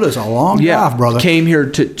Northwest. Minnesota's a long drive, brother. Came here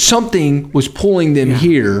to, something was pulling them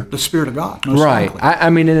here. The Spirit of God. Most right. likely.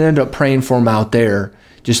 I mean, it ended up praying for them out there,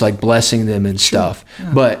 just like blessing them and stuff.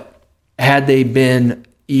 Yeah. But had they been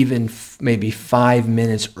even maybe 5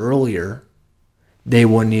 minutes earlier, they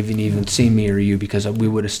wouldn't even see me or you, because we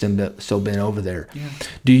would have still been over there. Yeah.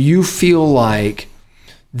 Do you feel like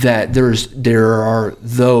that there are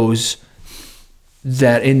those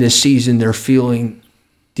that in this season they're feeling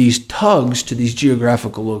these tugs to these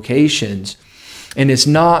geographical locations, and it's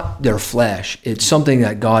not their flesh, it's something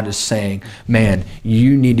that God is saying, man,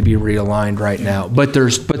 you need to be realigned right now, but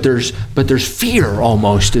there's fear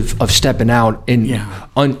almost of stepping out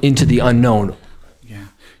into the unknown.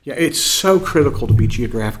 Yeah, it's so critical to be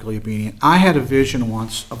geographically obedient. I had a vision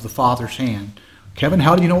once of the Father's hand. Kevin,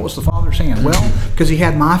 how do you know it was the Father's hand? Well, because he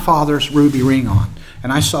had my father's ruby ring on.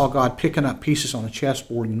 And I saw God picking up pieces on a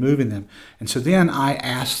chessboard and moving them. And so then I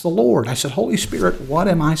asked the Lord, I said, Holy Spirit, what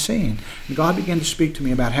am I seeing? And God began to speak to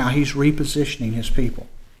me about how he's repositioning his people.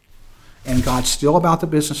 And God's still about the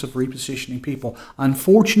business of repositioning people.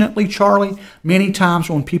 Unfortunately, Charlie, many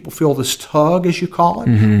times when people feel this tug, as you call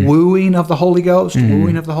it, wooing of the Holy Ghost,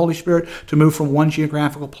 wooing of the Holy Spirit to move from one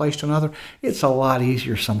geographical place to another, it's a lot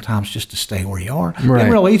easier sometimes just to stay where you are. Right.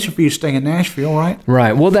 It's real easy for you to stay in Nashville, right?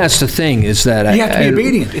 Right. Well, that's the thing, is that you have to be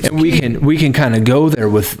obedient. It's and we can kind of go there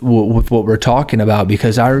with what we're talking about,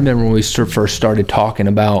 because I remember when we first started talking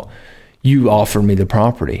about, you offered me the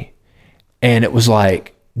property, and it was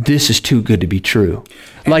like, this is too good to be true.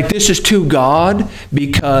 Like, this is too God,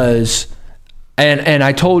 because, and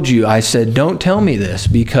I told you, I said, don't tell me this,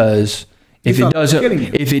 because if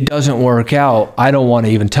it doesn't work out, I don't want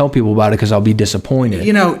to even tell people about it, because I'll be disappointed.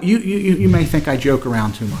 You know, you may think I joke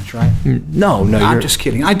around too much, right? No, I'm just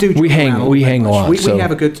kidding. I do. We hang a lot. We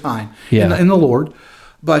have a good time in the Lord,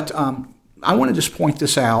 but I want to just point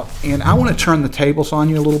this out, and I want to turn the tables on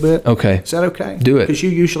you a little bit. Okay. Is that okay? Do it. Because you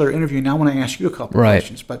usually are interviewing. I want to ask you a couple of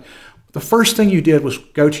questions. But the first thing you did was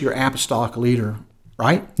go to your apostolic leader,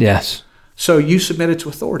 right? Yes. So you submitted to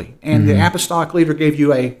authority, and the apostolic leader gave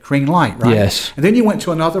you a green light, right? Yes. And then you went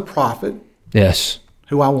to another prophet. Yes.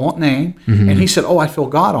 Who I won't name, and he said, I feel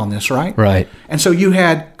God on this, right? Right. And so you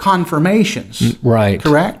had confirmations. Right.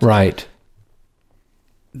 Correct? Right.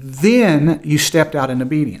 Then you stepped out in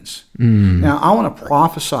obedience. Now, I want to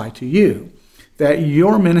prophesy to you that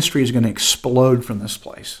your ministry is going to explode from this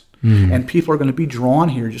place. And people are going to be drawn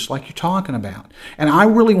here just like you're talking about. And I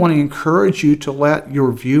really want to encourage you to let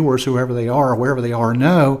your viewers, whoever they are or wherever they are,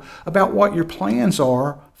 know about what your plans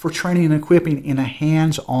are for training and equipping in a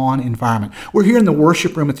hands-on environment. We're here in the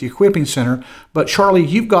worship room at the Equipping Center, but Charlie,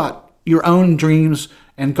 you've got your own dreams,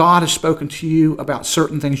 and God has spoken to you about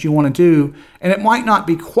certain things you want to do. And it might not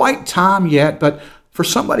be quite time yet, but for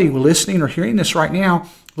somebody listening or hearing this right now,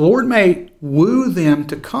 the Lord may woo them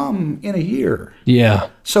to come in a year. Yeah.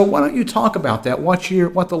 So why don't you talk about that? What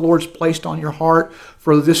the Lord's placed on your heart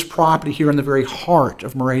for this property here in the very heart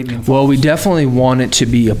of Moravian Falls? Well, we definitely want it to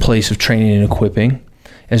be a place of training and equipping,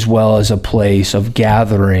 as well as a place of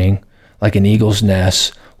gathering, like an eagle's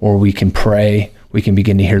nest, where we can pray, we can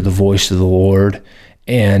begin to hear the voice of the Lord.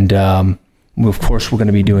 And of course, we're going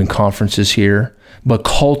to be doing conferences here, but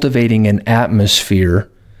cultivating an atmosphere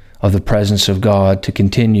of the presence of God to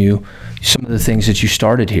continue some of the things that you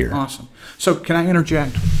started here. Awesome. So can I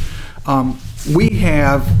interject? We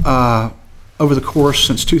have a over the course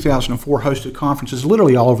since 2004 hosted conferences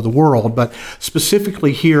literally all over the world, but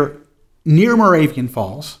specifically here near Moravian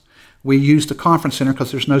Falls. We use the conference center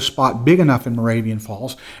because there's no spot big enough in Moravian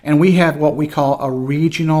Falls. And we have what we call a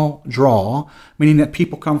regional draw, meaning that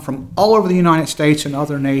people come from all over the United States and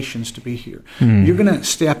other nations to be here. You're going to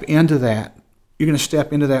step into that. You're going to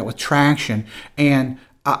step into that with traction. And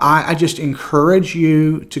I just encourage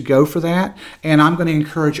you to go for that. And I'm going to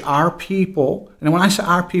encourage our people. And when I say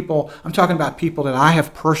our people, I'm talking about people that I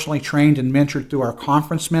have personally trained and mentored through our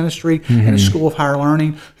conference ministry and the School of Higher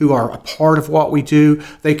Learning, who are a part of what we do.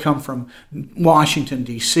 They come from Washington,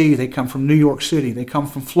 D.C. They come from New York City. They come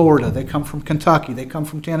from Florida. They come from Kentucky. They come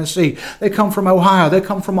from Tennessee. They come from Ohio. They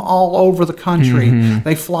come from all over the country.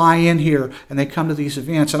 They fly in here and they come to these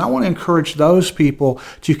events. And I want to encourage those people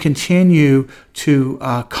to continue to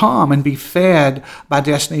come and be fed by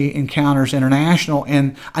Destiny Encounters International.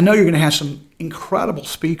 And I know you're going to have some incredible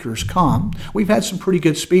speakers come. We've had some pretty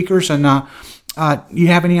good speakers, and you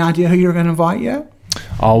have any idea who you're going to invite yet?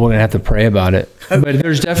 Oh, we're going to have to pray about it. But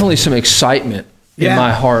there's definitely some excitement in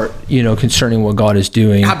my heart, concerning what God is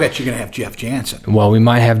doing. I bet you're going to have Jeff Jansen. Well, we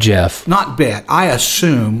might have Jeff. Not bet. I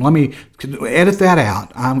assume. Let me edit that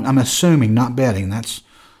out. I'm assuming, not betting. That's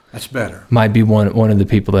better. Might be one of the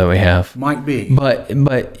people that we have. Might be. But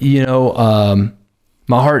my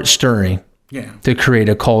heart's stirring. Yeah. To create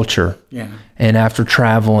a culture. Yeah. And after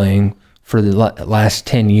traveling for the last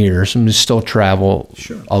 10 years, I'm still travel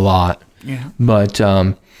a lot. Yeah. But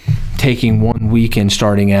taking one weekend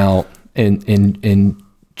starting out in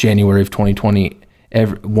January of 2020,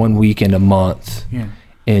 1 weekend a month,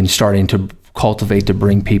 and starting to cultivate to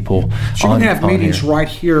bring people. So you're going to have meetings here. Right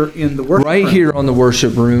here in the worship room. Right here on the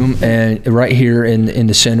worship room, and right here in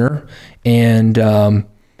the center, and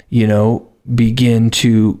begin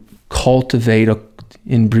to cultivate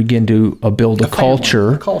and begin to build a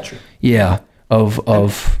culture. Culture. Yeah,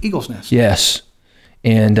 of Eagle's Nest. Yes,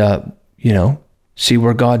 and see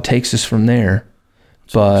where God takes us from there.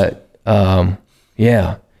 But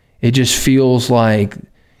it just feels like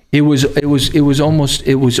it was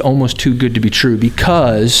almost too good to be true,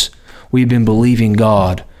 because we've been believing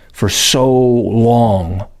God for so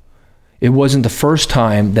long. It wasn't the first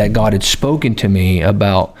time that God had spoken to me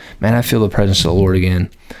about, man, I feel the presence of the Lord again,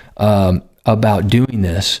 about doing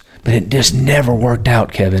this, but it just never worked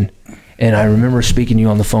out, Kevin. And I remember speaking to you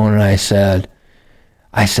on the phone, and I said,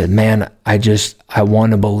 man, I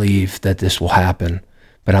want to believe that this will happen,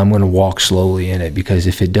 but I'm going to walk slowly in it, because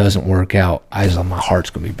if it doesn't work out, my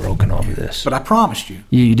heart's going to be broken over this. But I promised you.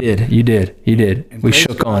 You did. And we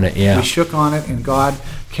shook on it, yeah. We shook on it, and God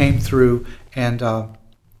came through. And, the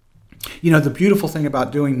beautiful thing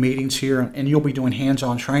about doing meetings here, and you'll be doing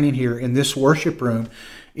hands-on training here in this worship room,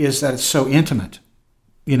 is that it's so intimate.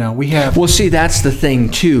 We have... Well, see, that's the thing,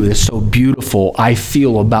 too, that's so beautiful, I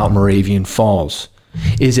feel, about Moravian Falls,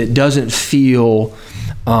 is it doesn't feel...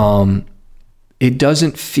 It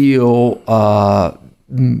doesn't feel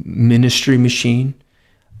ministry machine.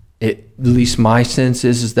 At least my sense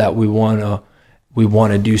is that we want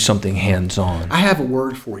to do something hands-on. I have a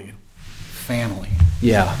word for you. Family.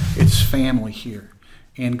 Yeah. It's family here.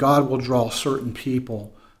 And God will draw certain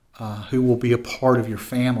people who will be a part of your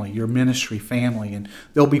family, your ministry family, and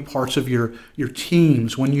they'll be parts of your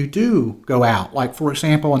teams when you do go out. Like, for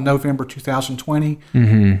example, in November 2020,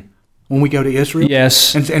 when we go to Israel,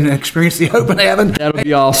 yes, and experience the open heaven, that'll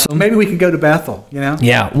be awesome. Maybe we can go to Bethel.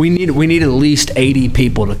 Yeah, we need at least 80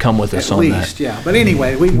 people to come with us on that. At least, yeah. But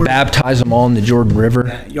anyway, we're baptize them all in the Jordan River,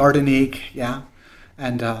 Yardenique,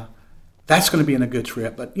 and that's going to be in a good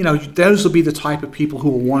trip. But those will be the type of people who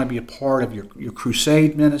will want to be a part of your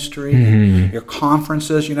crusade ministry, your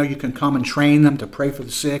conferences. You can come and train them to pray for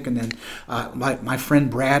the sick. And then my friend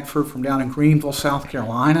Bradford from down in Greenville, South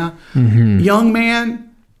Carolina, young man.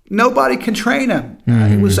 Nobody can train him.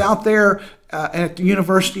 He was out there at the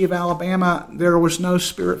University of Alabama. There was no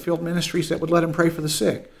Spirit-filled ministries that would let him pray for the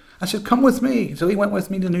sick. I said, come with me. So he went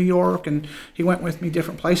with me to New York, and he went with me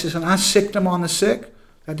different places, and I sicked him on the sick.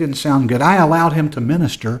 That didn't sound good. I allowed him to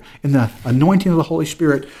minister in the anointing of the Holy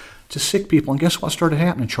Spirit to sick people. And guess what started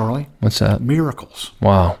happening, Charlie? What's that? Miracles.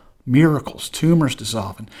 Wow. Miracles, tumors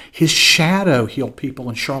dissolving. His shadow healed people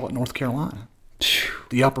in Charlotte, North Carolina.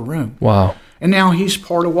 The upper room. Wow. And now he's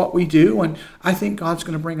part of what we do, and I think God's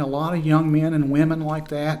going to bring a lot of young men and women like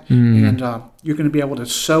that, and you're going to be able to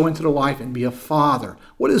sow into their life and be a father.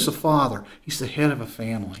 What is a father? He's the head of a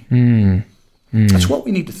family. That's what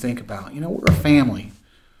we need to think about. We're a family.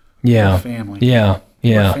 Yeah. We're a family. Yeah.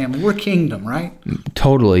 We're a family. We're a kingdom, right?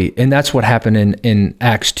 Totally. And that's what happened in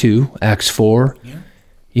Acts 2, Acts 4.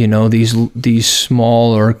 Yeah. These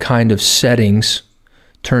smaller kind of settings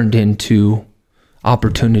turned into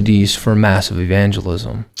opportunities for massive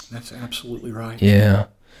evangelism. That's absolutely right. Yeah.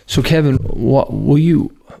 So Kevin, will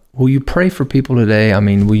you pray for people today? I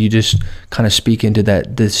mean, will you just kind of speak into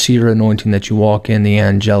that, the seer anointing that you walk in, the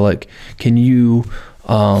angelic? Can you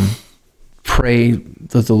pray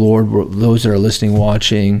that the Lord, those that are listening,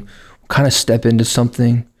 watching, kind of step into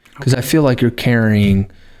something? Because I feel like you're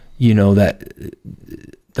carrying, that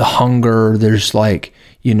the hunger, there's like,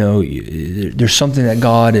 there's something that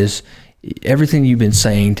God is, everything you've been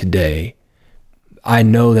saying today, I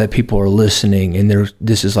know that people are listening and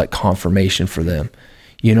this is like confirmation for them.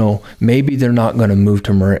 Maybe they're not going to move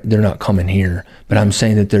to they're not coming here, but I'm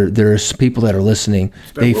saying that there's people that are listening.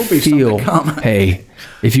 They feel, hey,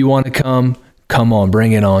 if you want to come on,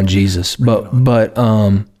 bring it on, Jesus. But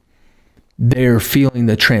they're feeling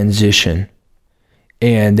the transition,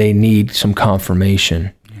 and they need some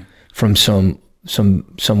confirmation from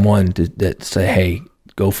someone that say, hey,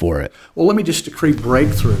 go for it. Well, let me just decree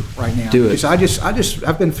breakthrough right now. Do it. Because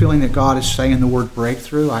I've been feeling that God is saying the word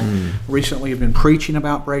breakthrough. I recently have been preaching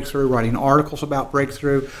about breakthrough, writing articles about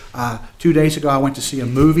breakthrough. 2 days ago, I went to see a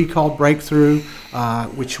movie called Breakthrough,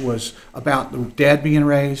 which was about the dead being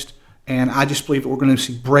raised. And I just believe that we're going to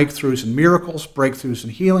see breakthroughs in miracles, breakthroughs in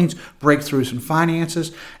healings, breakthroughs in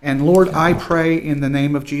finances. And Lord, I pray in the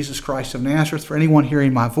name of Jesus Christ of Nazareth for anyone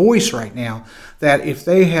hearing my voice right now, that if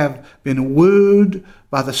they have been wooed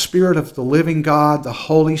by the Spirit of the living God, the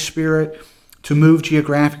Holy Spirit, to move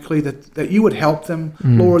geographically, that you would help them,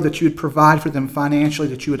 Lord, that you would provide for them financially,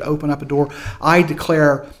 that you would open up a door. I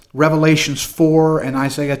declare Revelations 4 and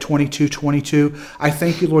Isaiah 22:22. I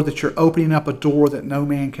thank you, Lord, that you're opening up a door that no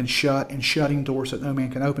man can shut and shutting doors that no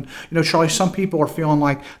man can open. Charlie, some people are feeling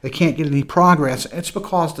like they can't get any progress. It's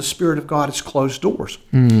because the Spirit of God has closed doors.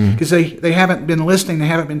 Because they haven't been listening, they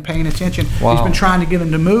haven't been paying attention. Wow. He's been trying to get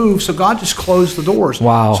them to move, so God just closed the doors.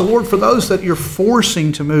 Wow. So, Lord, for those that you're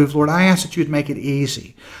forcing to move, Lord, I ask that you would make it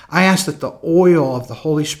easy. I ask that the oil of the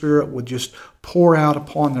Holy Spirit would just pour out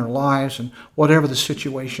upon their lives and whatever the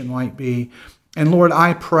situation might be. And Lord,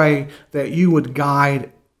 I pray that you would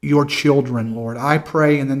guide your children, Lord. I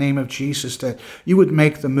pray in the name of Jesus that you would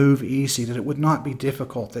make the move easy, that it would not be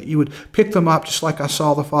difficult, that you would pick them up just like I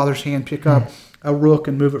saw the Father's hand pick up a rook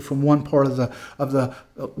and move it from one part of the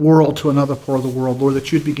world to another part of the world, Lord,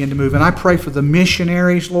 that you'd begin to move. And I pray for the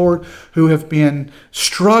missionaries, Lord, who have been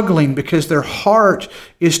struggling because their heart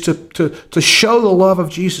is to show the love of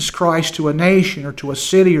Jesus Christ to a nation or to a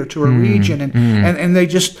city or to a region. And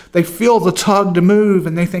they feel the tug to move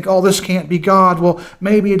and they think, oh, this can't be God. Well,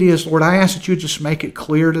 maybe it is, Lord. I ask that you just make it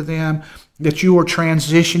clear to them that you are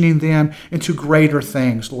transitioning them into greater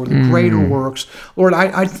things, Lord, the greater works. Lord,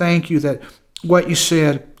 I thank you that what you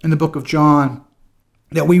said in the book of John,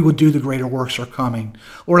 that we would do the greater works are coming.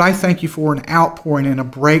 Lord, I thank you for an outpouring and a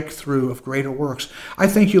breakthrough of greater works. I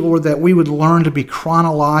thank you, Lord, that we would learn to be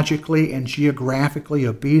chronologically and geographically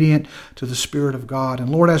obedient to the Spirit of God. And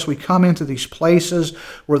Lord, as we come into these places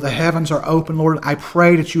where the heavens are open, Lord, I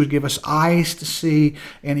pray that you would give us eyes to see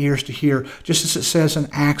and ears to hear, just as it says in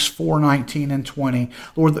Acts 4:19 and 20.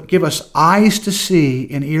 Lord, give us eyes to see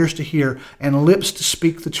and ears to hear and lips to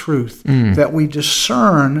speak the truth, that we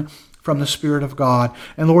discern from the Spirit of God.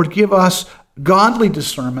 And Lord, give us godly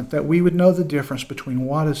discernment that we would know the difference between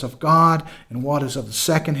what is of God and what is of the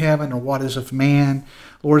second heaven or what is of man.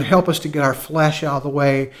 Lord, help us to get our flesh out of the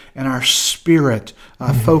way and our spirit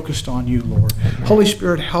focused on you, Lord. Holy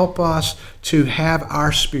Spirit, help us to have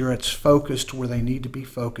our spirits focused where they need to be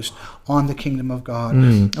focused, on the kingdom of God.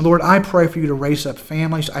 And Lord, I pray for you to raise up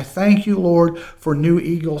families. I thank you, Lord, for New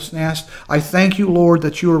Eagle's Nest. I thank you, Lord,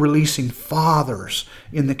 that you are releasing fathers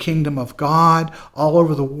in the kingdom of God all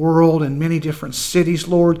over the world in many different cities,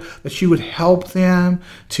 Lord, that you would help them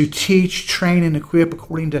to teach, train, and equip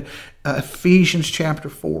according to Ephesians chapter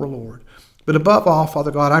 4, Lord. But above all, Father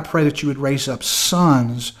God, I pray that you would raise up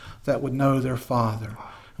sons that would know their Father.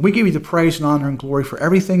 And we give you the praise and honor and glory for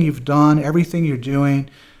everything you've done, everything you're doing,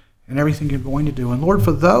 and everything you're going to do. And Lord,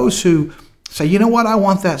 for those who say, you know what, I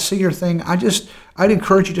want that seer thing, I'd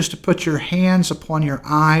encourage you just to put your hands upon your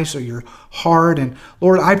eyes or your heart. And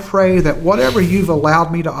Lord, I pray that whatever you've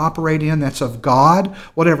allowed me to operate in that's of God,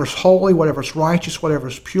 whatever's holy, whatever's righteous,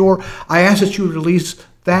 whatever's pure, I ask that you would release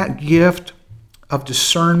that gift of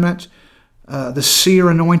discernment, the seer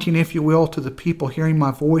anointing, if you will, to the people hearing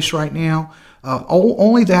my voice right now.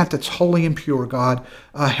 Only that's holy and pure, God.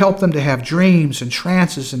 Help them to have dreams and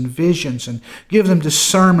trances and visions, and give them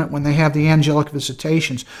discernment when they have the angelic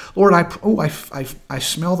visitations. Lord, I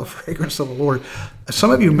smell the fragrance of the Lord.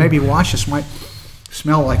 Some of you maybe watch this might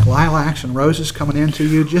smell like lilacs and roses coming into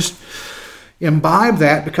you. Just, imbibe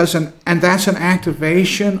that, because and that's an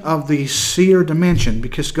activation of the seer dimension,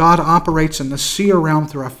 because God operates in the seer realm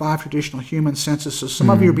through our 5 traditional human senses. So some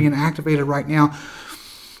of you are being activated right now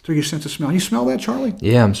through your sense of smell. You smell that, Charlie?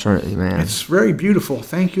 Yeah, I'm starting, man. It's very beautiful.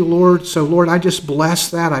 Thank you, Lord. So, Lord, I just bless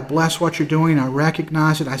that. I bless what you're doing. I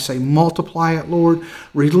recognize it. I say multiply it, Lord.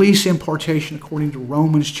 Release impartation according to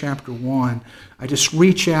Romans chapter 1. I just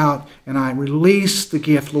reach out and I release the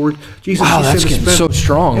gift, Lord. Jesus, wow, you that's said getting so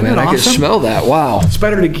strong, Isn't man. it I can awesome? smell that. Wow. It's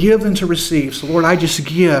better to give than to receive. So, Lord, I just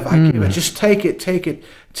give. I give it. Just take it, take it,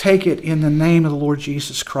 take it in the name of the Lord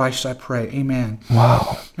Jesus Christ, I pray. Amen.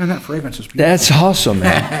 Wow. Man, that fragrance is beautiful. That's awesome,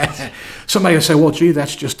 man. Somebody will say, well, gee,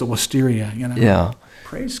 that's just the wisteria, you know. Yeah.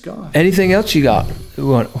 Praise God. Anything else you got?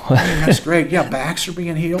 That's great. Yeah, backs are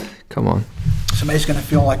being healed. Come on. Somebody's going to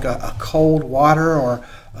feel like a cold water or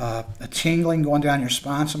a tingling going down your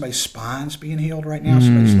spine. Somebody's spine's being healed right now.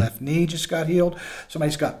 Somebody's left knee just got healed.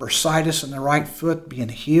 Somebody's got bursitis in the right foot being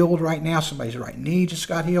healed right now. Somebody's right knee just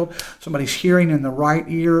got healed. Somebody's hearing in the right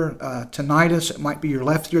ear, tinnitus. It might be your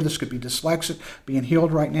left ear. This could be dyslexic being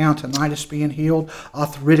healed right now. Tinnitus being healed.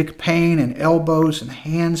 Arthritic pain in elbows and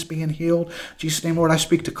hands being healed. In Jesus' name, Lord, I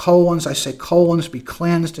speak to colons. I say colons be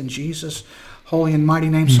cleansed in Jesus' holy and mighty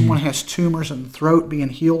name. Someone has tumors in the throat being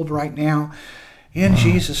healed right now. In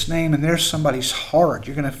Jesus' name, and there's somebody's heart.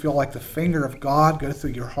 You're going to feel like the finger of God go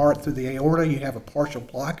through your heart, through the aorta. You have a partial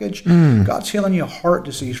blockage. God's healing you a heart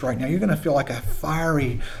disease right now. You're going to feel like a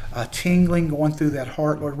fiery tingling going through that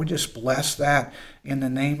heart. Lord, we just bless that in the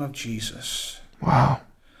name of Jesus. Wow.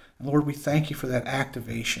 And Lord, we thank you for that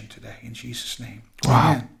activation today in Jesus' name.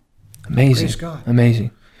 Wow. Amen. Amazing. Praise God.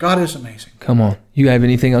 Amazing. God is amazing. Come on. You have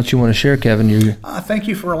anything else you want to share, Kevin? Thank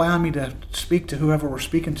you for allowing me to speak to whoever we're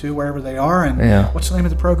speaking to, wherever they are. And Yeah. what's the name of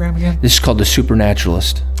the program again? This is called The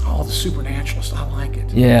Supernaturalist. Oh, the Supernaturalist. I like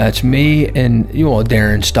it. Yeah, it's me and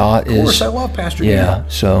Darren Stott Of course, I love Pastor Yeah,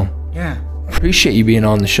 Darren. so Yeah, appreciate you being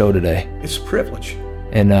on the show today. it's a privilege.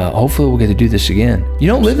 And hopefully we'll get to do this again. You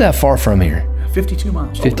don't live that far from here. 52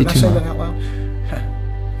 miles. 52 did I say miles. that out loud?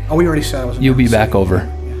 Oh, we already said I was. You'll be back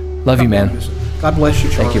over. Love you, man. God bless you,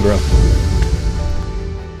 Charlie. Thank you, bro.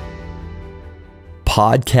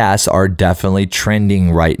 Podcasts are definitely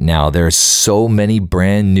trending right now. There are so many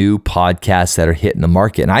brand new podcasts that are hitting the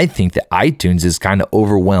market. And I think that iTunes is kind of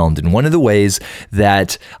overwhelmed. And one of the ways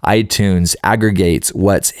that iTunes aggregates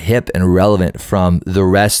what's hip and relevant from the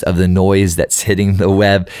rest of the noise that's hitting the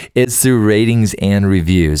web is through ratings and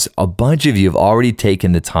reviews. A bunch of you have already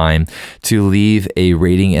taken the time to leave a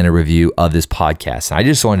rating and a review of this podcast. And I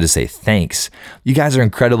just wanted to say thanks. You guys are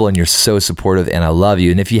incredible and you're so supportive and I love you.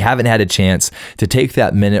 And if you haven't had a chance to take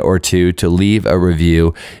that minute or two to leave a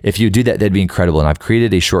review, if you do that, that'd be incredible. And I've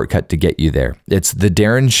created a shortcut to get you there. It's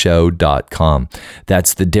thedarrenshow.com.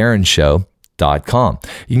 That's thedarrenshow.com.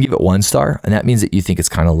 You can give it 1 star, and that means that you think it's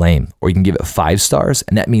kind of lame. Or you can give it 5 stars,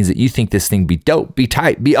 and that means that you think this thing be dope, be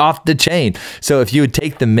tight, be off the chain. So if you would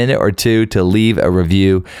take the minute or two to leave a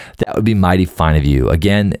review, that would be mighty fine of you.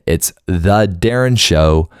 Again, it's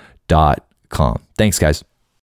thedarrenshow.com. Thanks, guys.